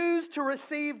refuse to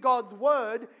receive God's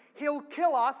word, He'll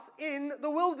kill us in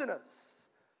the wilderness.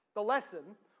 The lesson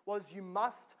was you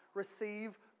must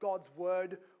receive God's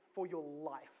word for your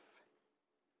life.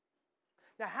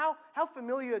 Now, how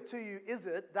familiar to you is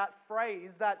it, that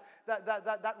phrase,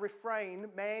 that refrain,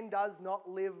 man does not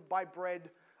live by bread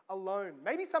alone?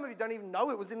 Maybe some of you don't even know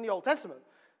it was in the Old Testament.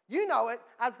 You know it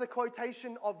as the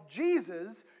quotation of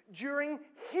Jesus during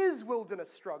His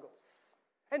wilderness struggles.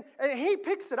 And He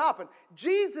picks it up, and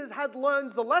Jesus had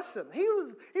learned the lesson. He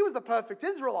was the perfect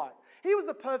Israelite. He was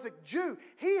the perfect Jew.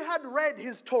 He had read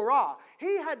his Torah.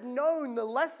 He had known the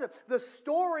lesson, the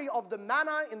story of the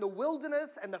manna in the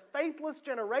wilderness and the faithless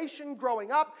generation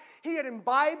growing up. He had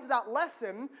imbibed that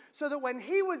lesson so that when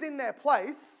he was in their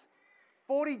place,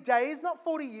 40 days, not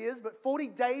 40 years, but 40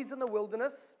 days in the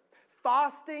wilderness,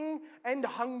 fasting and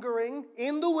hungering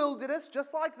in the wilderness,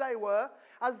 just like they were,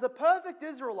 as the perfect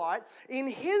Israelite, in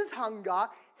his hunger,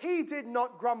 he did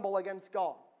not grumble against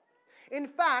God. In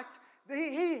fact,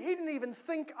 he didn't even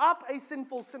think up a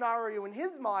sinful scenario in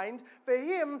his mind. For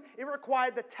him, it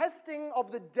required the testing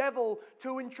of the devil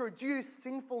to introduce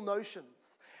sinful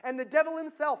notions. And the devil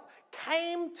himself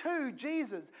came to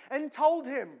Jesus and told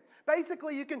him,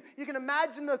 basically, you can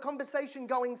imagine the conversation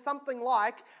going something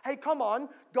like, hey, come on,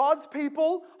 God's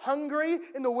people hungry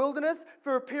in the wilderness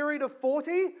for a period of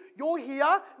 40. You're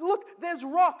here. Look, there's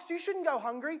rocks. You shouldn't go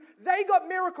hungry. They got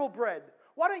miracle bread.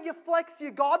 Why don't you flex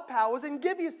your God powers and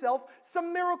give yourself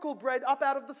some miracle bread up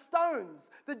out of the stones?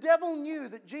 The devil knew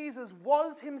that Jesus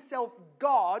was himself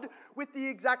God with the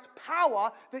exact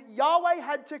power that Yahweh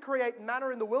had to create manna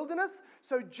in the wilderness.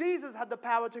 So Jesus had the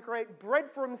power to create bread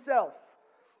for himself.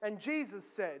 And Jesus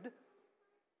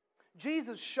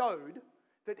showed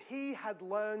that he had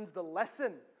learned the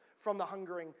lesson from the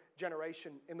hungering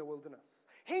generation in the wilderness.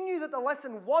 He knew that the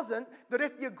lesson wasn't that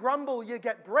if you grumble, you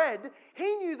get bread.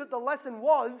 He knew that the lesson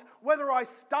was whether I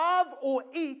starve or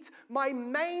eat, my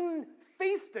main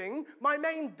feasting, my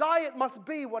main diet must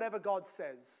be whatever God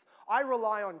says. I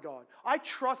rely on God. I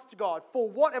trust God for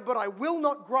whatever, but I will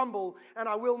not grumble and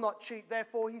I will not cheat.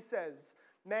 Therefore, he says,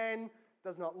 man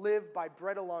does not live by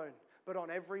bread alone, but on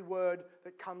every word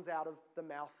that comes out of the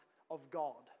mouth of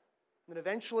God. And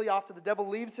eventually, after the devil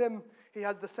leaves him, he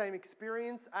has the same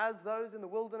experience as those in the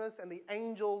wilderness, and the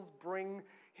angels bring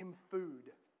him food.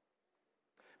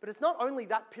 But it's not only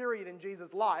that period in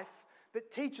Jesus' life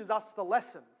that teaches us the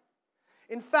lesson.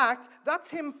 In fact, that's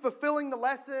him fulfilling the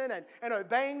lesson and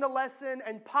obeying the lesson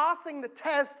and passing the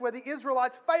test where the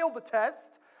Israelites failed the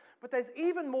test. But there's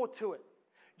even more to it.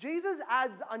 Jesus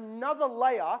adds another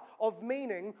layer of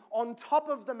meaning on top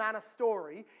of the manna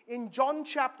story in John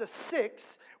chapter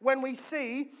 6, when we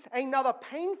see another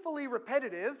painfully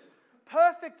repetitive,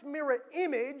 perfect mirror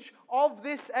image of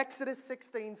this Exodus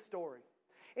 16 story.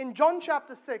 In John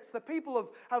chapter 6, the people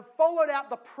have followed out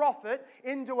the prophet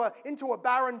into a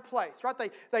barren place, right?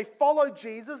 They follow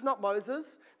Jesus, not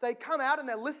Moses. They come out and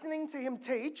they're listening to him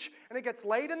teach, and it gets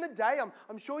late in the day.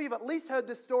 I'm sure you've at least heard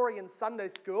this story in Sunday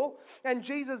school. And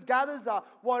Jesus gathers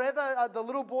whatever the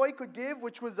little boy could give,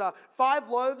 which was 5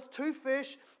 loaves, 2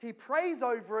 fish. He prays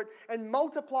over it and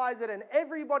multiplies it, and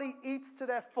everybody eats to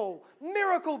their full.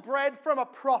 Miracle bread from a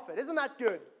prophet. Isn't that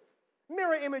good?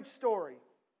 Mirror image story.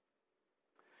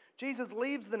 Jesus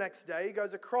leaves the next day, he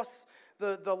goes across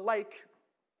the lake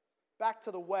back to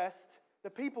the west.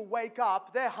 The people wake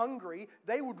up, they're hungry,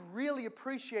 they would really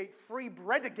appreciate free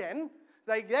bread again.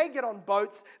 They get on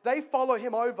boats, they follow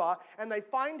him over, and they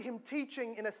find him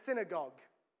teaching in a synagogue.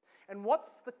 And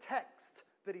what's the text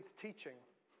that he's teaching?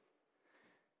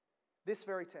 This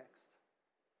very text.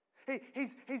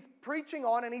 He's preaching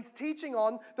on and he's teaching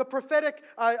on the prophetic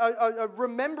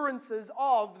remembrances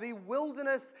of the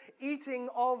wilderness eating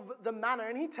of the manna.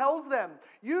 And he tells them,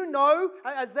 you know,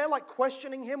 as they're like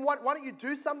questioning him, why don't you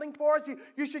do something for us?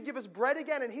 You should give us bread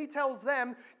again. And he tells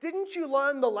them, didn't you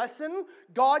learn the lesson?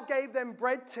 God gave them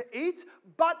bread to eat,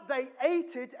 but they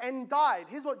ate it and died.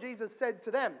 Here's what Jesus said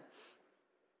to them.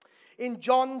 In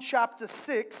John chapter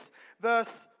 6,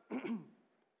 verse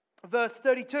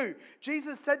 32,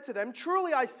 Jesus said to them,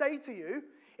 truly I say to you,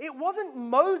 it wasn't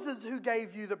Moses who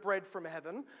gave you the bread from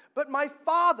heaven, but my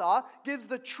Father gives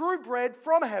the true bread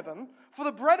from heaven. For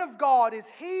the bread of God is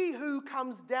he who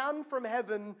comes down from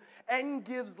heaven and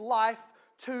gives life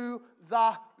to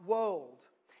the world.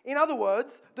 In other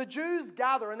words, the Jews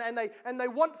gather and they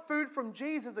want food from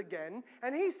Jesus again,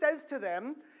 and he says to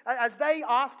them, as they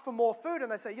ask for more food,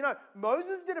 and they say, you know,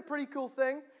 Moses did a pretty cool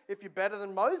thing. If you're better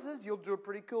than Moses, you'll do a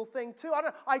pretty cool thing too.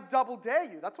 I double dare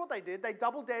you. That's what they did. They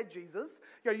double dared Jesus.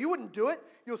 You wouldn't do it.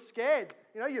 You're scared.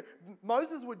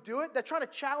 Moses would do it. They're trying to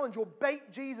challenge or bait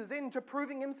Jesus into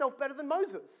proving himself better than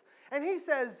Moses. And he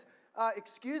says,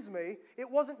 excuse me, it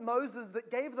wasn't Moses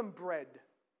that gave them bread.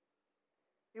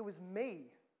 It was me.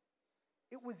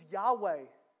 It was Yahweh.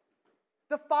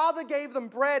 The Father gave them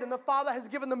bread, and the Father has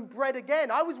given them bread again.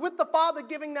 I was with the Father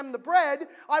giving them the bread.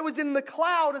 I was in the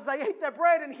cloud as they ate their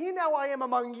bread, and here now I am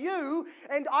among you,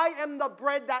 and I am the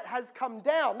bread that has come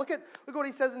down. Look what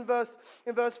he says in verse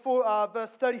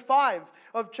 35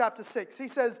 of chapter 6. He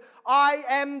says, I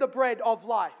am the bread of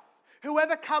life.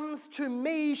 Whoever comes to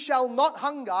me shall not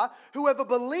hunger. Whoever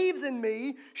believes in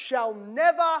me shall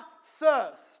never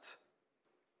thirst.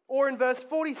 Or in verse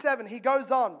 47, he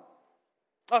goes on.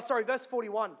 Verse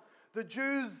 41. The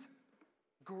Jews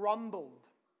grumbled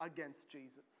against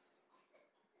Jesus.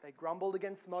 They grumbled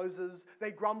against Moses.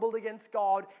 They grumbled against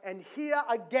God. And here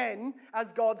again,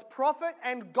 as God's prophet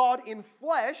and God in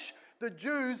flesh, the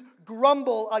Jews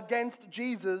grumble against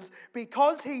Jesus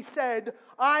because he said,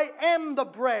 I am the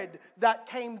bread that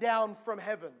came down from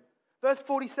heaven. Verse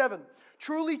 47.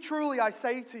 Truly, truly, I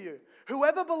say to you,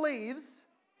 whoever believes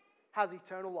has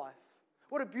eternal life.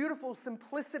 What a beautiful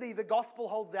simplicity the gospel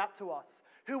holds out to us.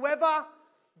 Whoever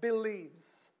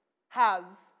believes has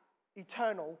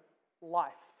eternal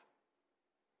life.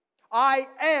 I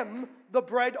am the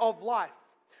bread of life.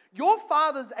 Your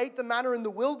fathers ate the manna in the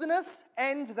wilderness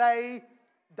and they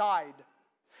died.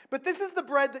 But this is the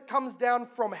bread that comes down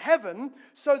from heaven,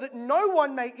 so that no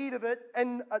one may eat of it,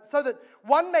 and so that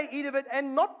one may eat of it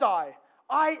and not die.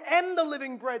 I am the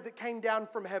living bread that came down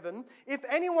from heaven. If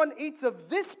anyone eats of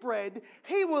this bread,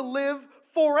 he will live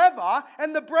forever.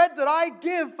 And the bread that I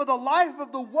give for the life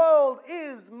of the world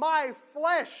is my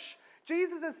flesh.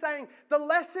 Jesus is saying the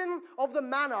lesson of the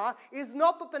manna is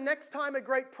not that the next time a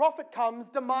great prophet comes,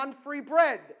 demand free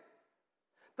bread.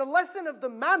 The lesson of the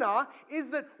manna is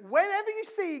that whenever you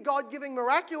see God giving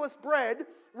miraculous bread,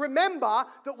 remember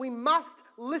that we must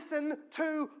listen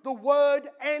to the word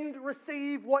and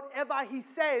receive whatever he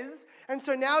says. And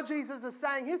so now Jesus is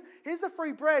saying, here's the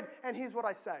free bread, and here's what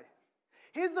I say.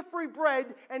 Here's the free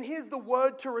bread, and here's the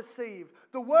word to receive.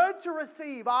 The word to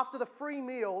receive after the free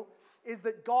meal is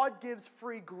that God gives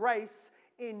free grace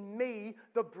in me,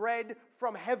 the bread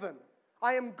from heaven.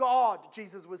 I am God,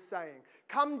 Jesus was saying,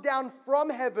 come down from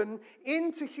heaven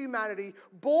into humanity,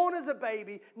 born as a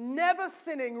baby, never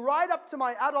sinning, right up to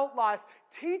my adult life,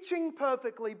 teaching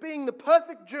perfectly, being the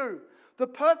perfect Jew, the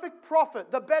perfect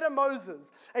prophet, the better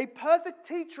Moses, a perfect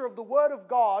teacher of the Word of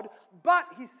God. But,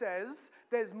 he says,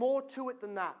 there's more to it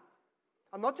than that.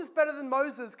 I'm not just better than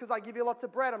Moses because I give you lots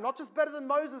of bread. I'm not just better than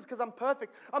Moses because I'm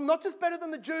perfect. I'm not just better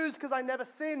than the Jews because I never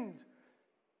sinned.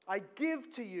 I give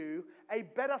to you a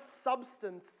better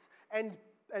substance and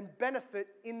benefit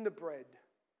in the bread.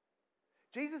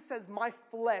 Jesus says, my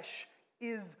flesh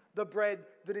is the bread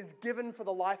that is given for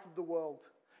the life of the world. Do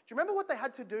you remember what they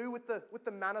had to do with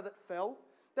the manna that fell?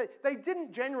 They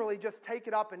didn't generally just take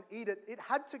it up and eat it. It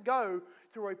had to go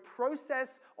through a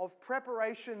process of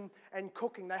preparation and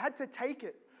cooking. They had to take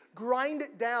it, grind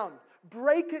it down,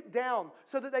 break it down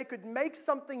so that they could make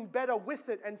something better with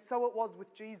it, and so it was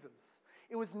with Jesus.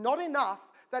 It was not enough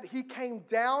that he came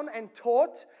down and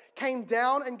taught, came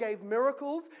down and gave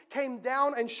miracles, came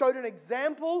down and showed an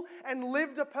example and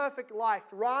lived a perfect life.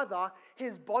 Rather,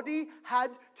 his body had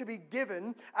to be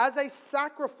given as a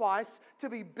sacrifice to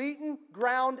be beaten,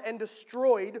 ground, and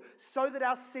destroyed so that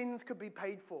our sins could be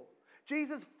paid for.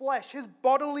 Jesus' flesh, his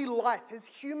bodily life, his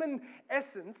human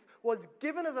essence was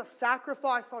given as a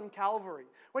sacrifice on Calvary.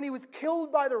 When he was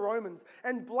killed by the Romans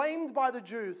and blamed by the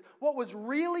Jews, what was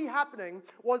really happening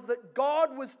was that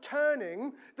God was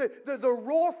turning the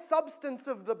raw substance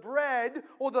of the bread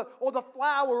or the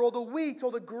flour or the wheat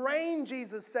or the grain,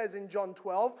 Jesus says in John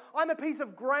 12. I'm a piece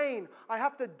of grain. I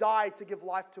have to die to give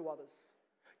life to others.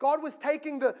 God was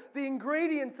taking the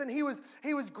ingredients and he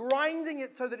was grinding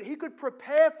it so that he could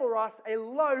prepare for us a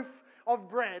loaf of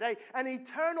bread, an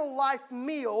eternal life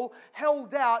meal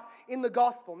held out in the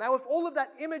gospel. Now, if all of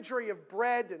that imagery of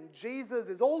bread and Jesus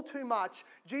is all too much,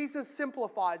 Jesus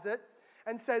simplifies it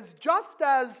and says, just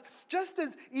as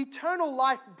eternal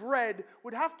life bread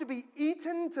would have to be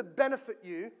eaten to benefit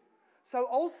you, so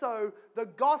also the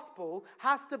gospel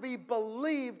has to be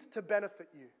believed to benefit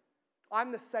you.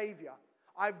 I'm the Savior.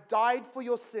 I've died for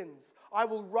your sins. I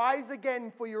will rise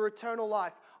again for your eternal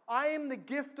life. I am the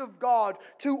gift of God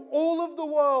to all of the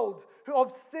world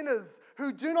of sinners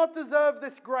who do not deserve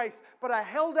this grace, but I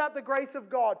held out the grace of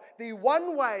God. The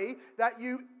one way that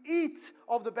you eat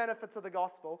of the benefits of the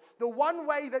gospel, the one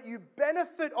way that you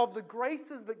benefit of the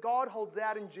graces that God holds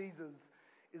out in Jesus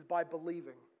is by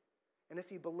believing. And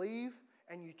if you believe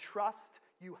and you trust,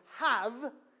 you have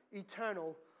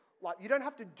eternal life. You don't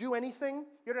have to do anything.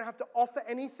 You don't have to offer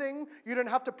anything. You don't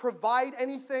have to provide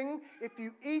anything. If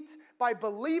you eat by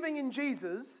believing in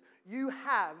Jesus, you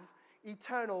have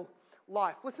eternal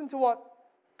life. Listen to what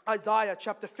Isaiah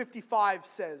chapter 55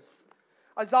 says.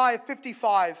 Isaiah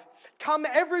 55, come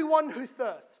everyone who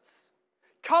thirsts,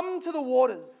 come to the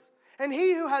waters. And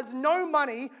he who has no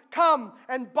money, come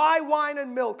and buy wine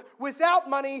and milk without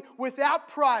money, without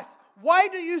price. Why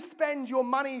do you spend your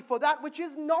money for that which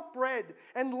is not bread,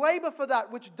 and labor for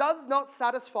that which does not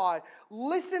satisfy?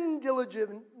 Listen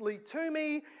diligently to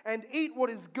me, and eat what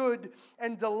is good,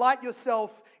 and delight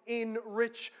yourself in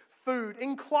rich food.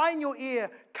 Incline your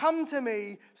ear, come to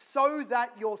me, so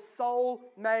that your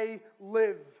soul may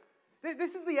live.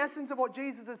 This is the essence of what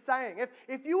Jesus is saying.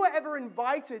 If you were ever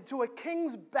invited to a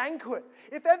king's banquet,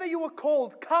 if ever you were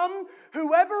called, come,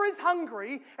 whoever is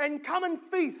hungry, and come and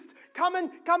feast. Come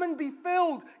and be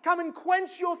filled. Come and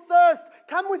quench your thirst.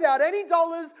 Come without any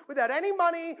dollars, without any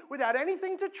money, without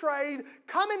anything to trade.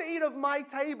 Come and eat of my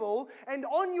table. And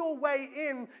on your way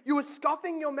in, you were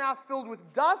scoffing your mouth filled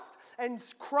with dust and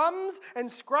crumbs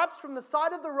and scraps from the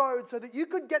side of the road so that you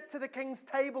could get to the king's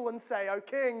table and say, "O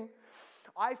king,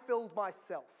 I filled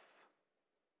myself.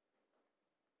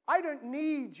 I don't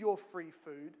need your free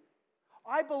food.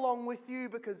 I belong with you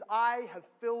because I have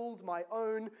filled my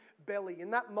own belly."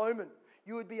 In that moment,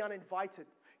 you would be uninvited.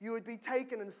 You would be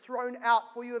taken and thrown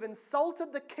out, for you have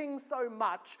insulted the king so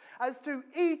much as to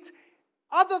eat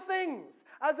other things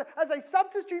as a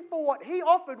substitute for what he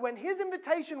offered when his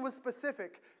invitation was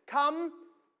specific. Come,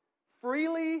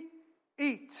 freely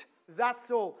eat.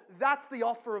 That's all. That's the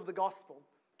offer of the gospel.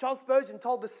 Charles Spurgeon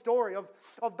told the story of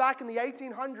back in the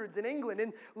 1800s in England,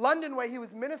 in London where he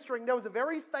was ministering. There was a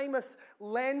very famous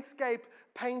landscape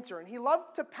painter, and he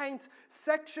loved to paint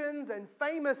sections and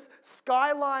famous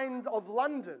skylines of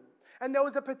London. And there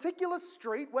was a particular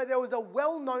street where there was a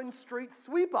well-known street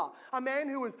sweeper, a man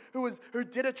who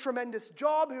did a tremendous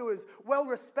job, who was well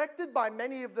respected by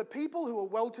many of the people who were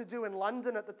well-to-do in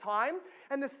London at the time.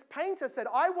 And this painter said,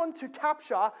 "I want to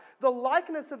capture the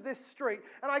likeness of this street,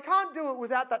 and I can't do it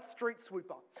without that street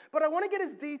sweeper. But I want to get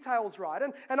his details right,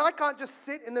 and I can't just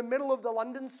sit in the middle of the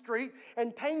London street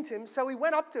and paint him." So he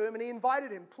went up to him and he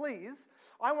invited him, "Please,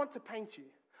 I want to paint you.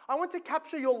 I want to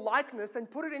capture your likeness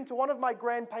and put it into one of my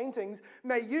grand paintings.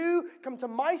 May you come to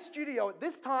my studio at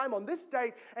this time, on this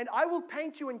date, and I will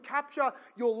paint you and capture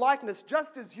your likeness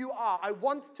just as you are. I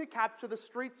want to capture the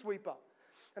street sweeper."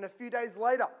 And a few days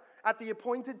later, at the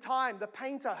appointed time. The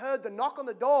painter heard the knock on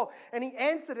the door, and he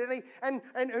answered it.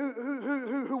 And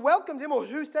who welcomed him, or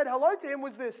who said hello to him,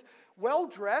 was this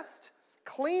well-dressed,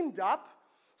 cleaned up,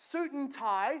 suit and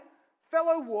tie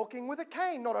fellow walking with a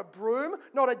cane. Not a broom,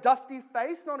 not a dusty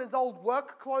face, not his old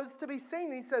work clothes to be seen.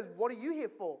 And he says, "What are you here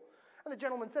for?" And the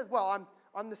gentleman says, "Well,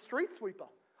 I'm the street sweeper.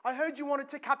 I heard you wanted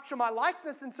to capture my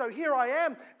likeness, and so here I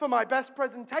am for my best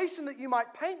presentation that you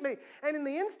might paint me." And in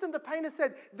the instant, the painter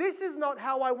said, "This is not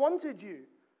how I wanted you.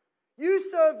 You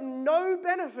serve no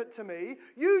benefit to me.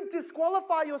 You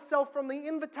disqualify yourself from the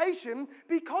invitation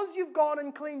because you've gone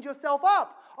and cleaned yourself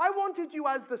up. I wanted you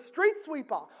as the street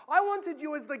sweeper. I wanted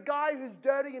you as the guy who's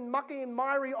dirty and mucky and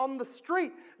miry on the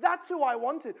street. That's who I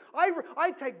wanted.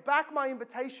 I take back my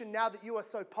invitation now that you are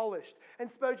so polished."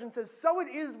 And Spurgeon says, so it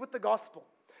is with the gospel.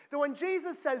 That when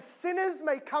Jesus says, "Sinners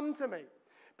may come to me,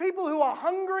 people who are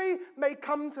hungry may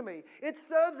come to me," it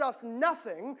serves us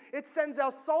nothing. It sends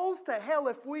our souls to hell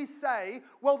if we say,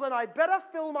 "Well, then I better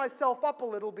fill myself up a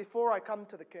little before I come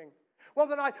to the King. Well,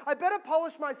 then I better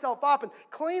polish myself up and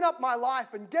clean up my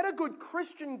life and get a good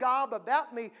Christian garb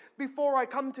about me before I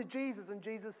come to Jesus." And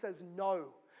Jesus says,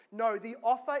 no, the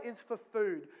offer is for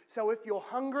food. So if you're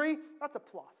hungry, that's a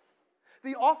plus.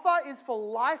 The offer is for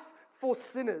life for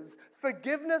sinners,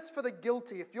 forgiveness for the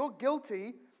guilty. If you're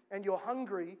guilty and you're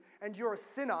hungry and you're a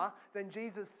sinner, then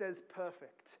Jesus says,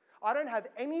 perfect. I don't have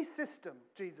any system,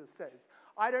 Jesus says.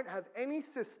 I don't have any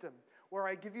system where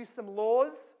I give you some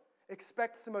laws,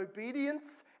 expect some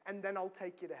obedience, and then I'll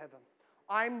take you to heaven.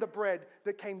 I'm the bread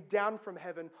that came down from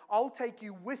heaven. I'll take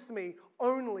you with me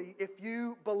only if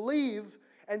you believe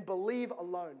and believe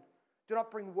alone. Do not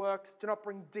bring works, do not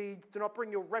bring deeds, do not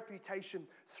bring your reputation.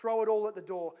 Throw it all at the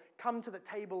door. Come to the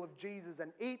table of Jesus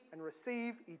and eat and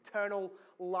receive eternal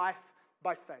life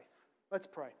by faith. Let's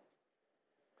pray.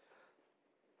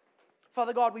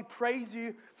 Father God, we praise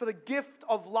you for the gift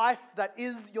of life that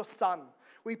is your Son.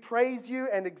 We praise you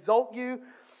and exalt you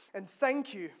and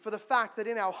thank you for the fact that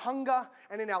in our hunger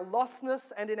and in our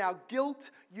lostness and in our guilt,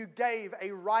 you gave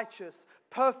a righteous,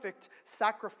 perfect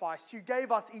sacrifice. You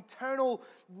gave us eternal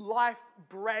life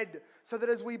bread so that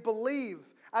as we believe,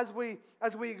 as we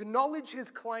acknowledge his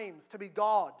claims to be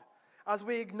God, as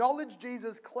we acknowledge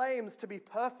Jesus' claims to be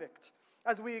perfect,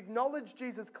 as we acknowledge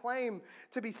Jesus' claim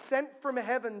to be sent from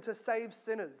heaven to save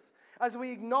sinners, as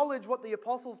we acknowledge what the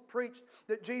apostles preached,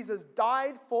 that Jesus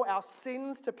died for our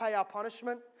sins to pay our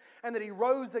punishment, and that he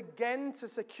rose again to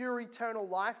secure eternal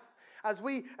life, as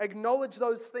we acknowledge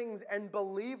those things and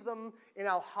believe them in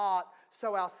our heart,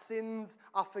 so our sins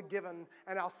are forgiven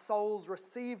and our souls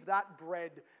receive that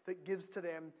bread that gives to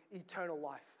them eternal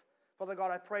life. Father God,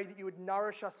 I pray that you would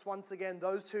nourish us once again,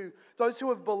 those who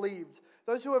have believed,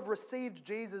 those who have received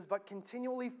Jesus but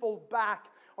continually fall back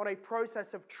on a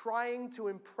process of trying to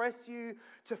impress you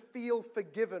to feel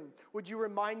forgiven. Would you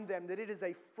remind them that it is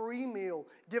a free meal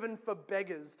given for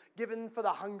beggars, given for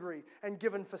the hungry, and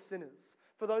given for sinners?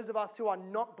 For those of us who are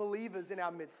not believers in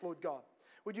our midst, Lord God,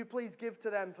 would you please give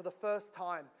to them for the first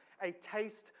time a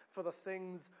taste for the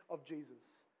things of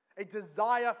Jesus, a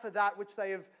desire for that which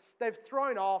they've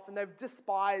thrown off and they've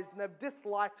despised and they've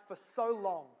disliked for so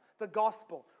long. The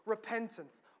gospel,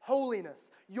 repentance, holiness,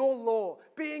 your law,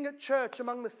 being at church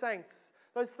among the saints,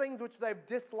 those things which they've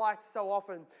disliked so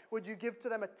often, would you give to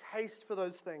them a taste for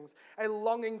those things, a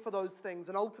longing for those things,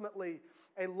 and ultimately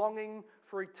a longing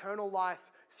for eternal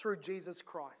life through Jesus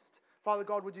Christ. Father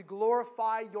God, would you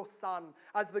glorify your Son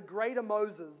as the greater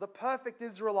Moses, the perfect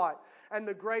Israelite, and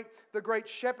the great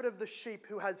shepherd of the sheep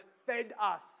who has fed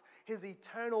us his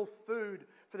eternal food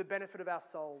for the benefit of our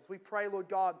souls. We pray, Lord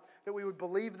God, that we would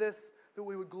believe this, that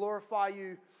we would glorify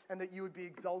you, and that you would be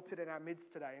exalted in our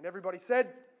midst today. And everybody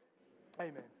said,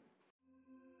 amen.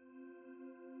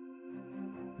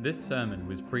 This sermon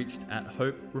was preached at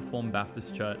Hope Reformed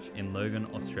Baptist Church in Logan,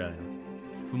 Australia.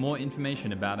 For more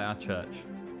information about our church,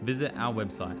 visit our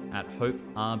website at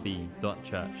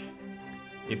hoperb.church.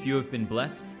 If you have been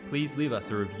blessed, please leave us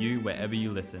a review wherever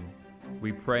you listen.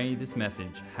 We pray this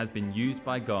message has been used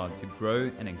by God to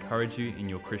grow and encourage you in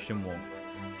your Christian walk.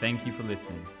 Thank you for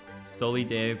listening. Soli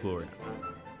Deo Gloria.